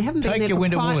 yes. Well, we haven't been there for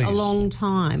quite a long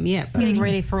time. Yeah, getting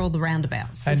ready for all the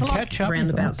roundabouts. And catch up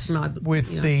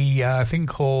with the thing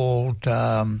called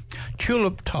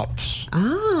Tulip Tops.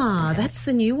 Ah, that's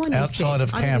the new one outside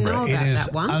of Canberra. It is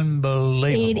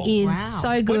unbelievable. It is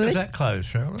so good. When does that close,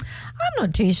 Shirley? I'm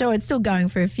not too sure. It's still going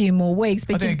for a few more weeks,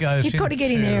 but you've got to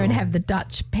get in there and have the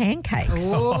Dutch pancakes.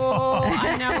 Oh,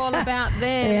 I know all about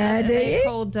them. Yeah, do you? They're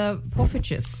called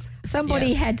poffertjes.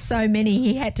 Somebody had so many,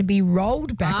 he had to be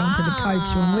rolled back onto the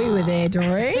coach when we were there,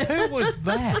 Doreen. Who was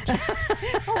that?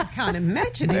 I can't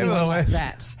imagine anyone like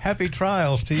that. Happy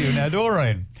trials to you. Now,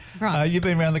 Doreen, you've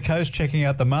been around the coast checking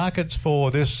out the markets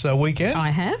for this weekend.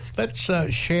 I have. Let's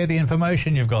share the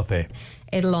information you've got there.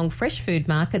 Edelong fresh food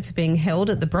markets are being held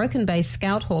at the Broken Bay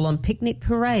Scout Hall on Picnic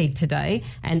Parade today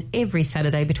and every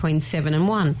Saturday between 7 and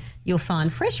 1. You'll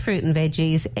find fresh fruit and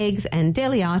veggies, eggs and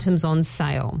deli items on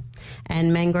sale.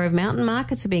 And Mangrove Mountain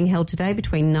markets are being held today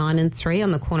between 9 and 3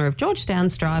 on the corner of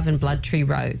Georgetown's Drive and Bloodtree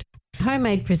Road.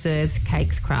 Homemade preserves,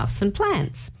 cakes, crafts and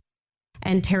plants.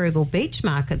 And Terrigal Beach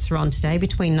markets are on today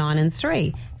between 9 and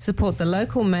 3. Support the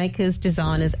local makers,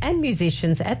 designers and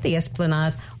musicians at the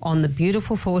Esplanade on the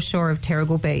beautiful foreshore of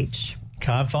Terrigal Beach.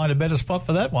 Can't find a better spot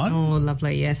for that one. Oh,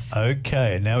 lovely, yes.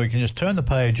 Okay, now we can just turn the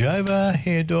page over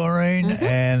here, Doreen,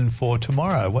 and for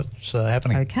tomorrow, what's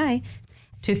happening? Okay.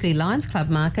 Toukley Lions Club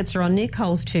markets are on near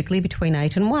Coles Toukley between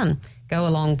 8 and 1. Go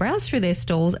along, browse through their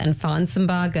stalls and find some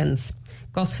bargains.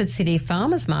 Gosford City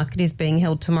Farmers Market is being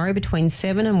held tomorrow between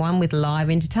 7 and 1 with live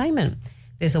entertainment.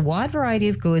 There's a wide variety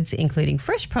of goods, including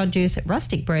fresh produce,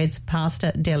 rustic breads,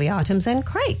 pasta, deli items and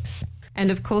crepes.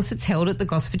 And, of course, it's held at the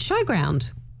Gosford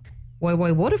Showground. Woy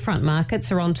Woy Waterfront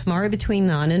markets are on tomorrow between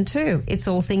 9 and 2. It's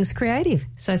all things creative,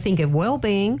 so think of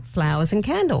well-being, flowers and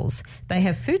candles. They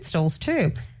have food stalls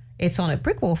too. It's on at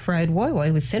Brick Wharf Road, Woy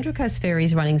Woy, with Central Coast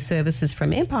Ferries running services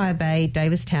from Empire Bay,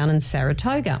 Davistown and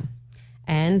Saratoga.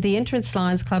 And the Entrance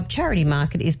Lions Club Charity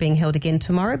Market is being held again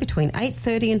tomorrow between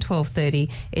 8:30 and 12:30.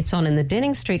 It's on in the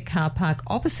Denning Street car park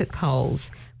opposite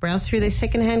Coles. Browse through their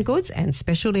second-hand goods and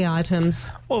specialty items.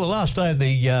 Well, the last day of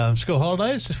the school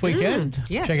holidays this weekend.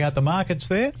 Yes. Check out the markets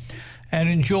there and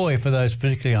enjoy for those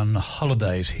particularly on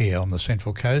holidays here on the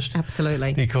Central Coast.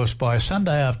 Absolutely. Because by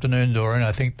Sunday afternoon, Doreen,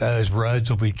 I think those roads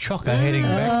will be chocker heading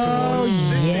back towards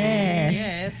Sydney.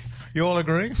 Yes. You all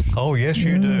agree? Oh, yes,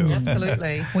 you do.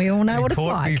 Absolutely. We all know what it's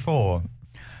Caught like. before.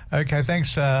 Okay,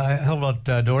 thanks a hell of a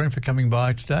lot, Doreen, for coming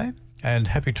by today. And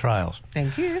happy trails.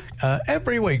 Thank you.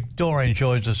 Every week, Doreen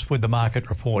joins us with the market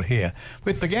report here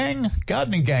with the gang,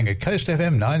 Gardening Gang at Coast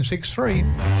FM 963.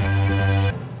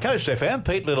 Coast FM,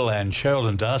 Pete Little and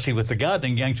Sherilyn Darcy with the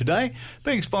Gardening Gang today,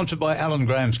 being sponsored by Alan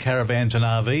Graham's Caravans and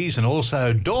RVs and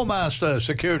also Doormaster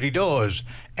Security Doors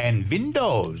and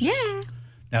Windows. Yeah.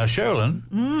 Now, Sherilyn,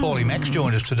 Paulie Max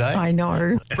joined us today. I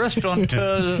know.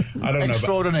 Restaurateur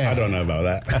extraordinaire. I don't know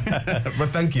about that. But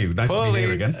thank you. Nice to be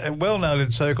here again. Well known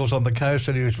in circles on the coast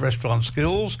and his restaurant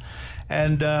skills.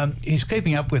 And he's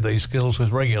keeping up with these skills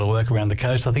with regular work around the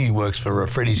coast. I think he works for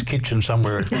Freddie's Kitchen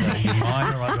somewhere in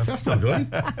mine. That's still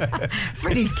going.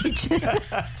 Freddie's Kitchen.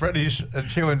 Freddie's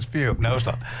Chew and Spew. No,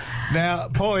 stop. Now,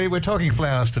 Paulie, we're talking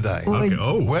flowers today. Okay.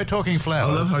 Oh, We're talking flowers.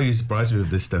 I love how you surprise me with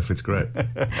this stuff. It's great.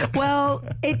 Well,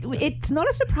 it's not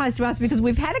a surprise to us because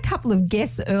we've had a couple of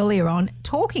guests earlier on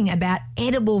talking about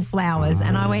edible flowers,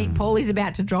 and I went, Paulie's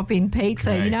about to drop in, Pete,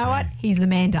 so you know what? He's the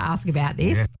man to ask about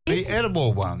this. Yeah. The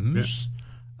edible ones,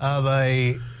 are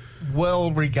they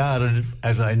well regarded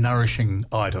as a nourishing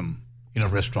item in a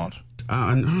restaurant?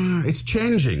 It's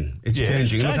changing. It's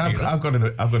changing. Look, I've got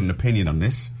an opinion on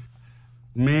this.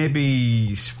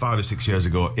 Maybe 5 or 6 years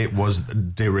ago, it was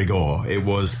de rigueur. It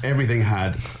was everything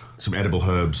had some edible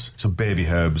herbs, some baby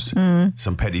herbs,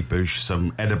 some petit bouche,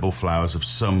 some edible flowers of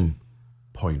some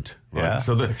point. Right? Yeah.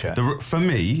 So for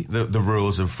me, the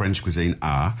rules of French cuisine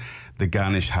are the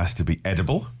garnish has to be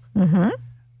edible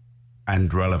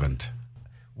and relevant.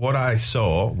 What I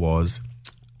saw was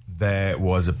there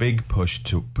was a big push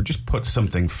to just put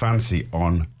something fancy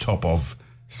on top of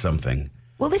something.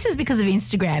 Well, this is because of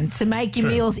Instagram, to make your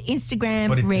meals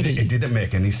Instagram ready. It didn't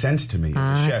make any sense to me as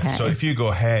a chef. Okay. So if you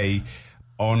go, hey,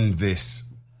 on this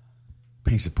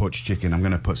piece of poached chicken, I'm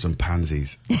going to put some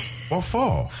pansies. What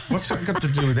for? What's that got to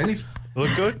do with anything?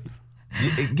 Look good?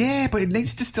 Yeah, but it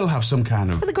needs to still have some kind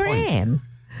of For the point. gram.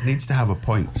 It needs to have a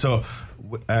point. So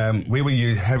we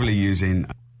were heavily using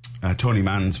Tony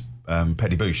Mann's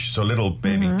petit bouche, so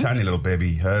tiny little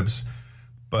baby herbs,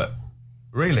 but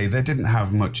really they didn't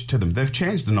have much to them. They've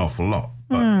changed an awful lot,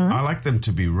 but I like them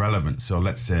to be relevant. So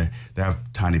let's say they have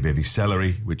tiny baby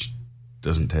celery, which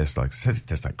doesn't taste like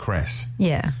cress.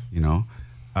 Yeah. You know,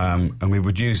 and we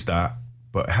would use that,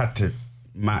 but it had to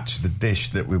match the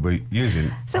dish that we were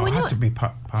using. So it had to be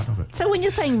part of it. So when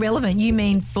you're saying relevant, you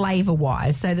mean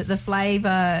flavour-wise, so that the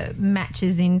flavour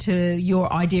matches into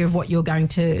your idea of what you're going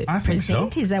to I think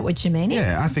present? so. Is that what you mean?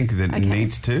 Yeah, I think that it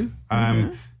needs to.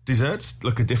 Desserts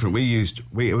look different.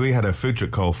 We had a food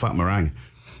truck called Fat Meringue.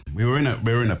 We were in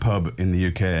a pub in the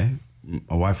UK,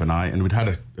 my wife and I, and we'd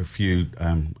had a few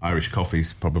Irish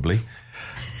coffees probably,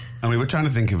 and we were trying to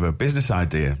think of a business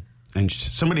idea. And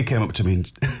somebody came up to me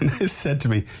and they said to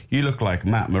me, "You look like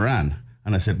Matt Moran."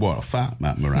 And I said, "What, a fat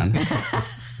Matt Moran?"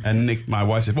 And Nick, my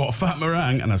wife, said, "What, a fat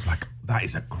meringue?" And I was like, that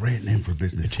is a great name for a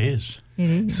business. It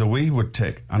is. So we would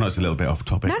take, I know it's a little bit off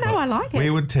topic. No, I like it. We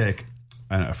would take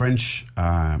a French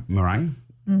meringue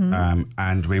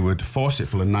and we would force it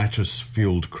full of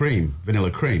nitrous-fueled cream,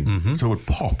 vanilla cream. So it would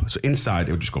pop. So inside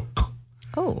it would just go...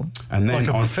 Oh. And then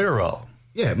Like a profiterole.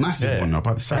 Yeah, massive one,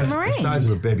 about the size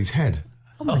of a baby's head.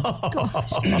 Oh, my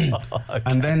gosh.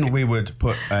 And then we would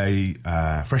put a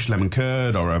fresh lemon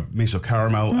curd or a miso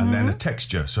caramel and then a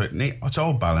texture. So it's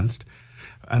all balanced.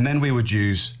 And then we would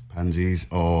use pansies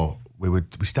or we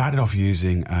started off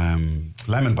using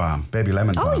lemon balm, baby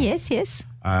lemon balm. Oh, yes.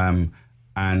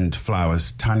 And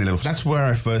flowers, tiny little... That's where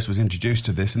I first was introduced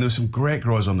to this. And there were some great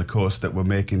growers on the coast that were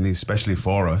making these especially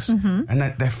for us.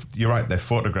 And you're right, they're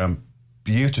photogrammed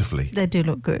beautifully. They do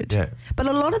look good. Yeah. But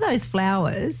a lot of those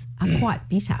flowers are quite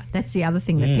bitter. That's the other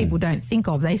thing that people don't think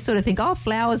of. They sort of think, oh,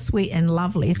 flowers, sweet and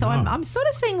lovely. So I'm sort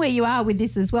of seeing where you are with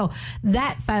this as well.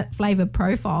 That flavour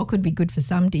profile could be good for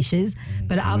some dishes,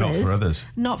 but others... Not for others.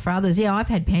 Not for others. Yeah, I've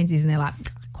had pansies and they're like...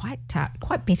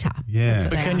 Quite bitter. Yeah.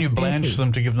 But can you blanch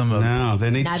them to give them a No, they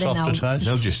need softer taste?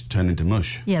 They'll just turn into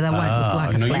mush. Yeah, they won't look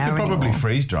like a flower you could probably anymore.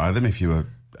 freeze dry them if you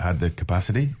had the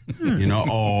capacity,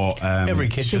 or Every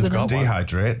kitchen's got one.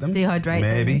 dehydrate them. Dehydrate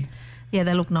maybe. them. Yeah,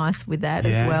 they look nice with that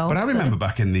as well. But I remember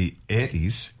back in the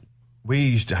 80s, we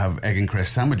used to have egg and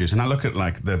cress sandwiches, and I look at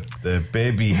like the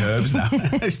baby herbs now.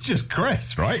 It's just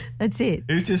cress, right? That's it.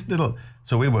 It's just little.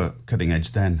 So we were cutting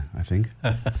edge then, I think.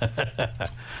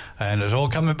 And it's all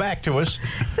coming back to us.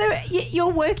 So you're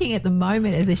working at the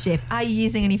moment as a chef. Are you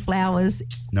using any flowers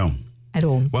No. at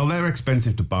all? Well, they're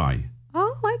expensive to buy.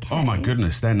 Oh, okay. Oh my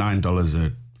goodness, they're $9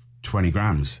 a 20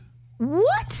 grams.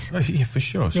 What? Yeah, for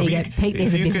sure. There you go. Pete,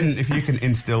 there's a business. If you can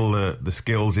instill the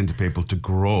skills into people to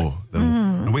grow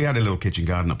them, and we had a little kitchen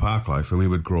garden at Parklife, and we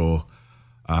would grow.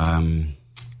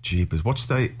 Jeepers, what's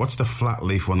the flat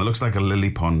leaf one that looks like a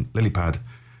lily pad,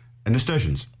 and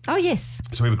nasturtiums. Oh, yes.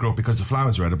 So we would grow because the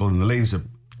flowers are edible and the leaves are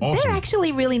awesome. They're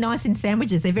actually really nice in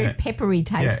sandwiches. They're very peppery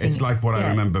tasting. Yeah, it's like what I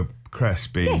remember cress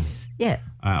being. Yes, yeah.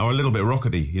 Or a little bit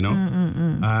rockety, you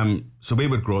know. So we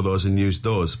would grow those and use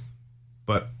those,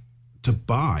 but to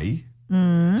buy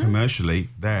commercially,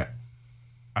 they're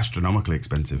astronomically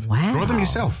expensive. Wow. Grow them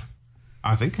yourself,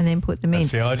 I think. And then put them in.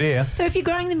 That's the idea. So if you're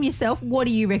growing them yourself, what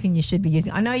do you reckon you should be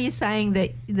using? I know you're saying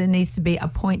that there needs to be a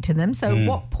point to them. So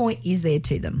what point is there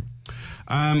to them?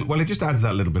 Well, it just adds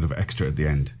that little bit of extra at the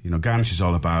end. You know, garnish is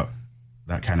all about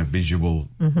that kind of visual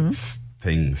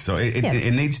thing. So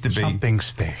it needs to be Something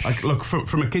special. Like, look,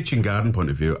 from a kitchen garden point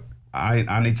of view,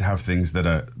 I need to have things that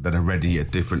are ready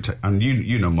at different and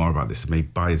you know more about this than me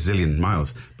by a zillion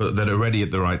miles, but that are ready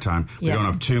at the right time. We don't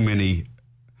have too many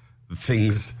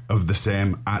things of the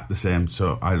same at the same,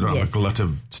 so I don't have a glut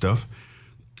of stuff.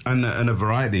 And a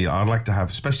variety I'd like to have,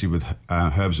 especially with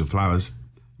herbs and flowers,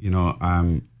 you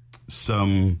know,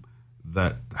 some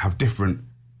that have different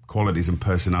qualities and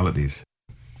personalities.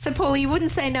 So, Paul, you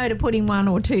wouldn't say no to putting 1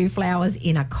 or 2 flowers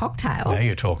in a cocktail? Now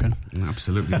you're talking.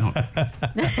 Absolutely not.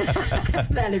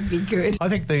 That'd be good. I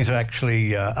think these are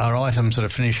actually are items that are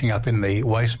finishing up in the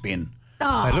waste bin.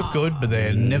 Oh. They look good, but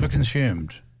they're never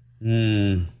consumed.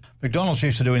 McDonald's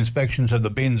used to do inspections of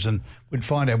the bins and would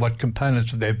find out what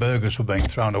components of their burgers were being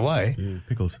thrown away.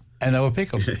 Pickles. And they were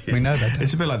pickles. We know that.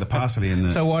 It's a bit like the parsley in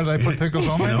the... So why do they put pickles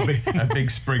on it? A big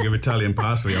sprig of Italian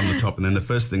parsley on the top, and then the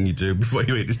first thing you do before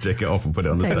you eat is take it off and put it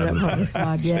on the Take it side. up on the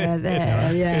side,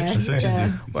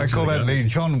 I call that the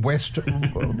John West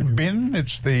bin.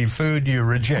 It's the food you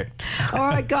reject. All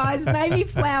right, guys, maybe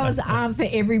flowers aren't for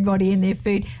everybody in their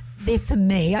food. They're for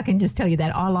me. I can just tell you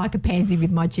that. I like a pansy with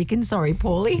my chicken. Sorry,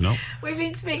 Paulie. No. We've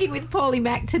been speaking with Paulie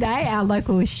Mack today, our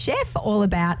local chef, all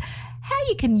about how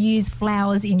you can use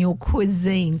flowers in your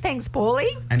cuisine. Thanks,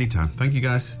 Paulie. Anytime. Thank you,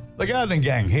 guys. The Gardening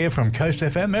Gang here from Coast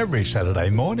FM every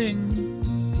Saturday morning.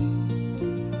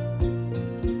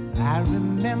 I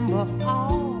remember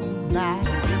all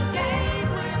night.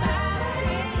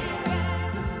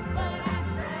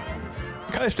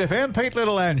 Coast FM, Pete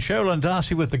Little and Sherilyn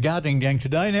Darcy with the Gardening Gang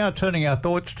today. Now turning our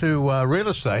thoughts to real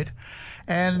estate.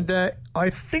 And I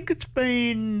think it's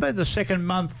been the second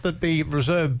month that the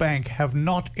Reserve Bank have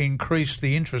not increased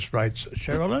the interest rates,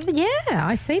 Sherilyn. Yeah,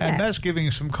 I see that. And that's giving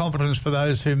some confidence for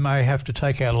those who may have to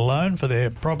take out a loan for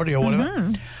their property or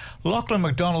whatever. Lachlan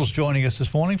McDonald's joining us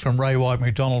this morning from Ray White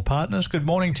McDonald Partners. Good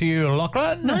morning to you,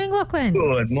 Lachlan. Morning, Lachlan.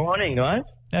 Good morning, guys.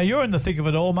 Now, you're in the thick of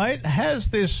it all, mate. Has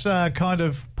this kind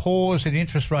of pause in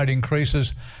interest rate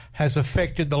increases has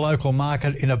affected the local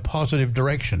market in a positive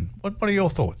direction? What are your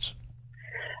thoughts?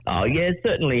 Oh, yeah, it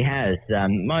certainly has,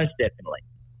 most definitely.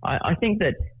 I think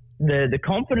that the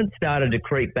confidence started to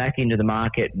creep back into the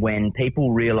market when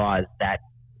people realised that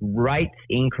rates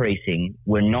increasing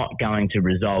were not going to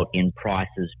result in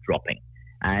prices dropping.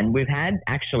 And we've had,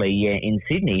 actually, in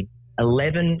Sydney,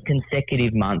 11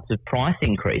 consecutive months of price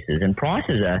increases, and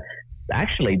prices are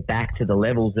actually back to the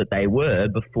levels that they were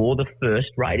before the first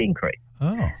rate increase.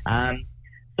 Oh.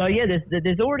 So, yeah,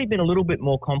 there's already been a little bit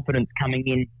more confidence coming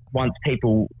in once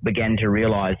people began to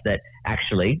realise that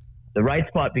actually the rates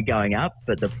might be going up,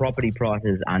 but the property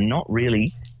prices are not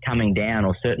really coming down,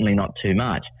 or certainly not too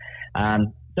much.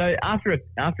 So after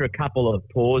a couple of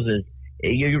pauses,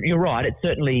 you're right, it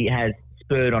certainly has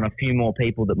spurred on a few more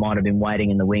people that might have been waiting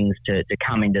in the wings to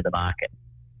come into the market.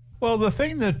 Well, the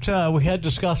thing that we had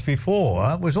discussed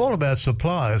before was all about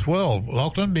supply as well,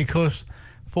 Lachlan, because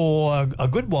for a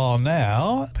good while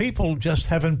now, people just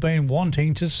haven't been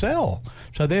wanting to sell.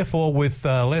 So therefore, with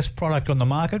less product on the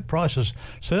market, prices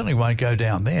certainly won't go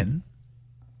down then.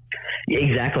 Yeah,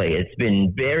 exactly. It's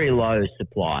been very low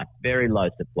supply. There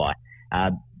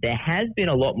has been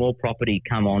a lot more property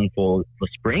come on for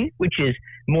spring, which is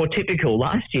more typical.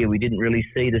 Last year, we didn't really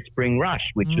see the spring rush,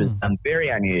 which was very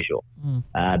unusual.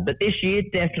 But this year,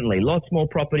 definitely, lots more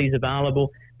properties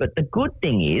available. But the good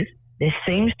thing is there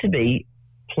seems to be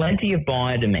plenty of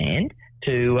buyer demand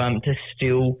to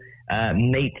still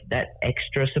meet that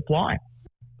extra supply.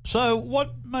 So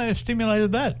what may have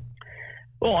stimulated that?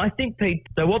 Well, I think, Pete,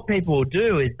 so what people will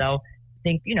do is they'll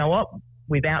think, you know what,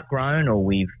 we've outgrown or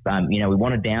we've, we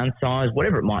want to downsize,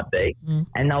 whatever it might be.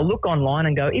 And they'll look online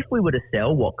and go, if we were to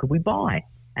sell, what could we buy?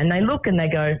 And they look and they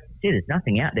go, gee, there's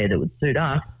nothing out there that would suit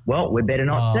us. Well, we better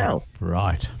not sell.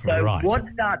 Right. So what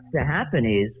starts to happen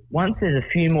is once there's a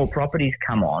few more properties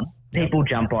come on, people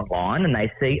jump online and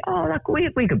they see, oh, look,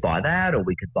 we could buy that or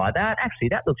we could buy that. Actually,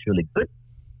 that looks really good.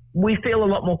 We feel a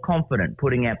lot more confident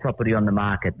putting our property on the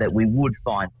market that we would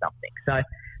find something. So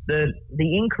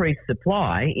the increased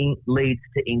supply leads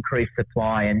to increased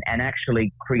supply and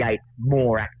actually creates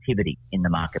more activity in the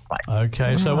marketplace.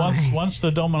 Okay, so once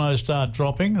the dominoes start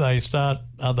dropping, they start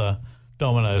other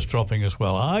dominoes dropping as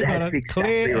well. I got it.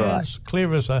 Exactly right.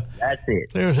 Clear as a. That's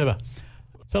it. Clear as ever.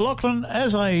 So, Lachlan,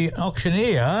 as a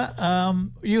auctioneer,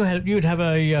 you'd have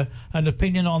an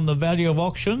opinion on the value of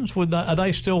auctions. Are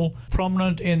they still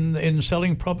prominent in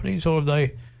selling properties, or have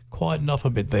they quietened off a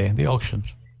bit there, the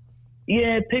auctions?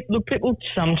 Yeah, people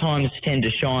sometimes tend to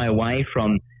shy away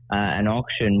from an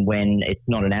auction when it's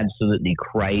not an absolutely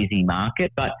crazy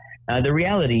market. But the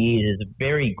reality is it's a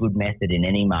very good method in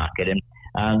any market. And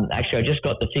actually, I just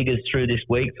got the figures through this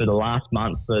week for the last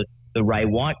month for the Ray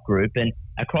White Group, and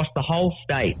across the whole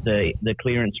state, the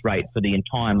clearance rate for the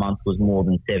entire month was more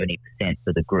than 70%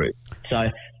 for the group. So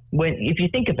if you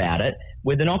think about it,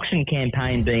 with an auction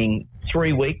campaign being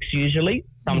 3 weeks usually,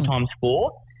 sometimes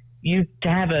 4, you to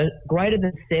have a greater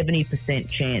than 70%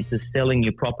 chance of selling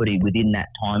your property within that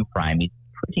time frame is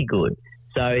pretty good.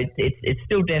 So it's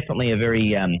still definitely a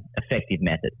very effective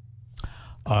method.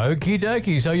 Okie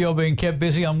dokie. So you're being kept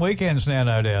busy on weekends now,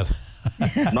 no doubt.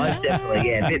 Most definitely,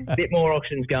 yeah. A bit more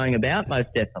auctions going about, most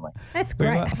definitely. That's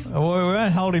great. We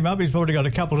won't hold him up. He's probably got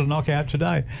a couple to knock out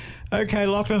today. Okay,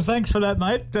 Lachlan, thanks for that,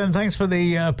 mate. And thanks for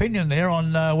the opinion there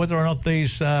on whether or not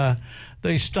these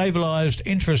stabilised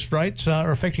interest rates are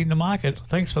affecting the market.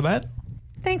 Thanks for that.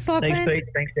 Thanks, Lachlan. Thanks, Pete.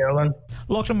 Thanks, Carolyn.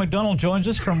 Lachlan McDonald joins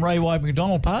us from Ray White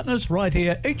McDonald Partners right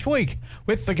here each week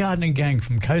with the Gardening Gang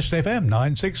from Coast FM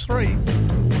 963.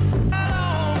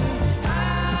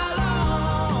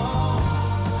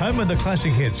 Home of the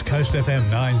classic hits, Coast FM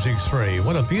 963.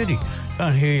 What a beauty.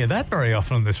 Don't hear that very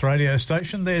often on this radio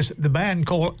station. There's the band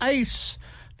called Ace.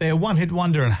 Their one-hit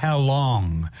wonder, and how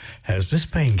long has this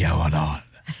been going on?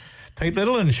 Pete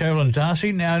Little and Sherilyn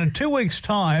Darcy. Now, in 2 weeks'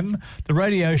 time, the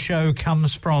radio show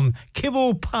comes from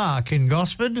Kibble Park in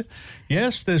Gosford.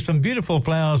 Yes, there's some beautiful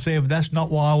flowers there, but that's not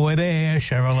why we're there,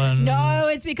 Sherilyn. No,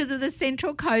 it's because of the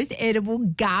Central Coast Edible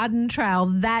Garden Trail.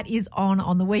 That is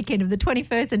on the weekend of the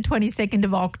 21st and 22nd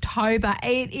of October.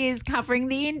 It is covering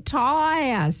the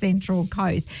entire Central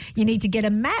Coast. You need to get a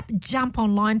map, jump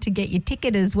online to get your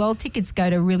ticket as well. Tickets go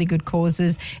to really good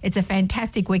causes. It's a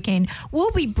fantastic weekend.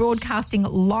 We'll be broadcasting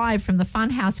live from the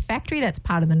Funhouse Factory. That's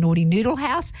part of the Naughty Noodle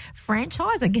House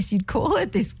franchise, I guess you'd call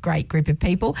it. This great group of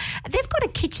people. They've got a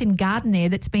kitchen garden there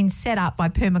that's been set up by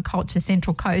Permaculture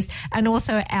Central Coast and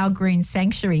also Our Green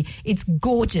Sanctuary. It's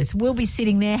gorgeous. We'll be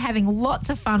sitting there having lots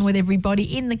of fun with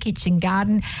everybody in the kitchen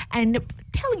garden and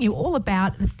telling you all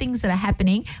about the things that are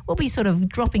happening. We'll be sort of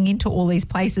dropping into all these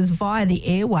places via the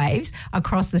airwaves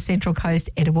across the Central Coast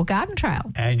Edible Garden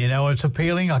Trail. And you know what's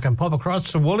appealing? I can pop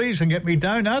across to Woolies and get me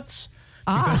donuts.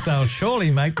 Because they'll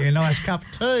surely make me a nice cup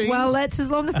of tea. Well, that's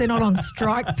as long as they're not on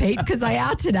strike, Pete, because they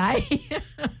are today.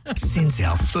 Since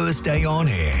our first day on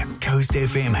air, Coast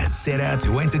FM has set out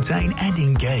to entertain and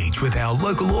engage with our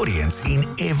local audience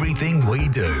in everything we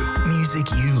do. Music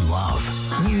you love,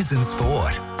 news and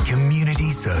sport,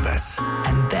 community service.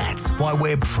 And that's why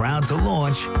we're proud to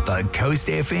launch the Coast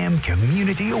FM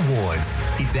Community Awards.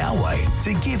 It's our way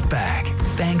to give back.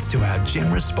 Thanks to our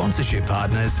generous sponsorship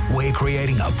partners, we're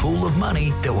creating a pool of money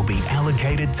that will be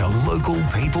allocated to local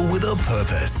people with a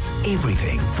purpose.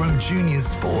 Everything from junior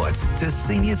sports to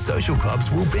senior social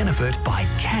clubs will benefit by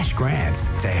cash grants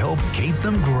to help keep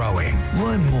them growing.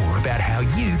 Learn more about how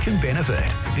you can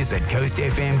benefit. Visit Coast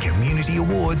FM Community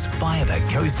Awards via the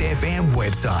Coast FM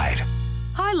website.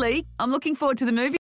 Hi, Lee. I'm looking forward to the movie.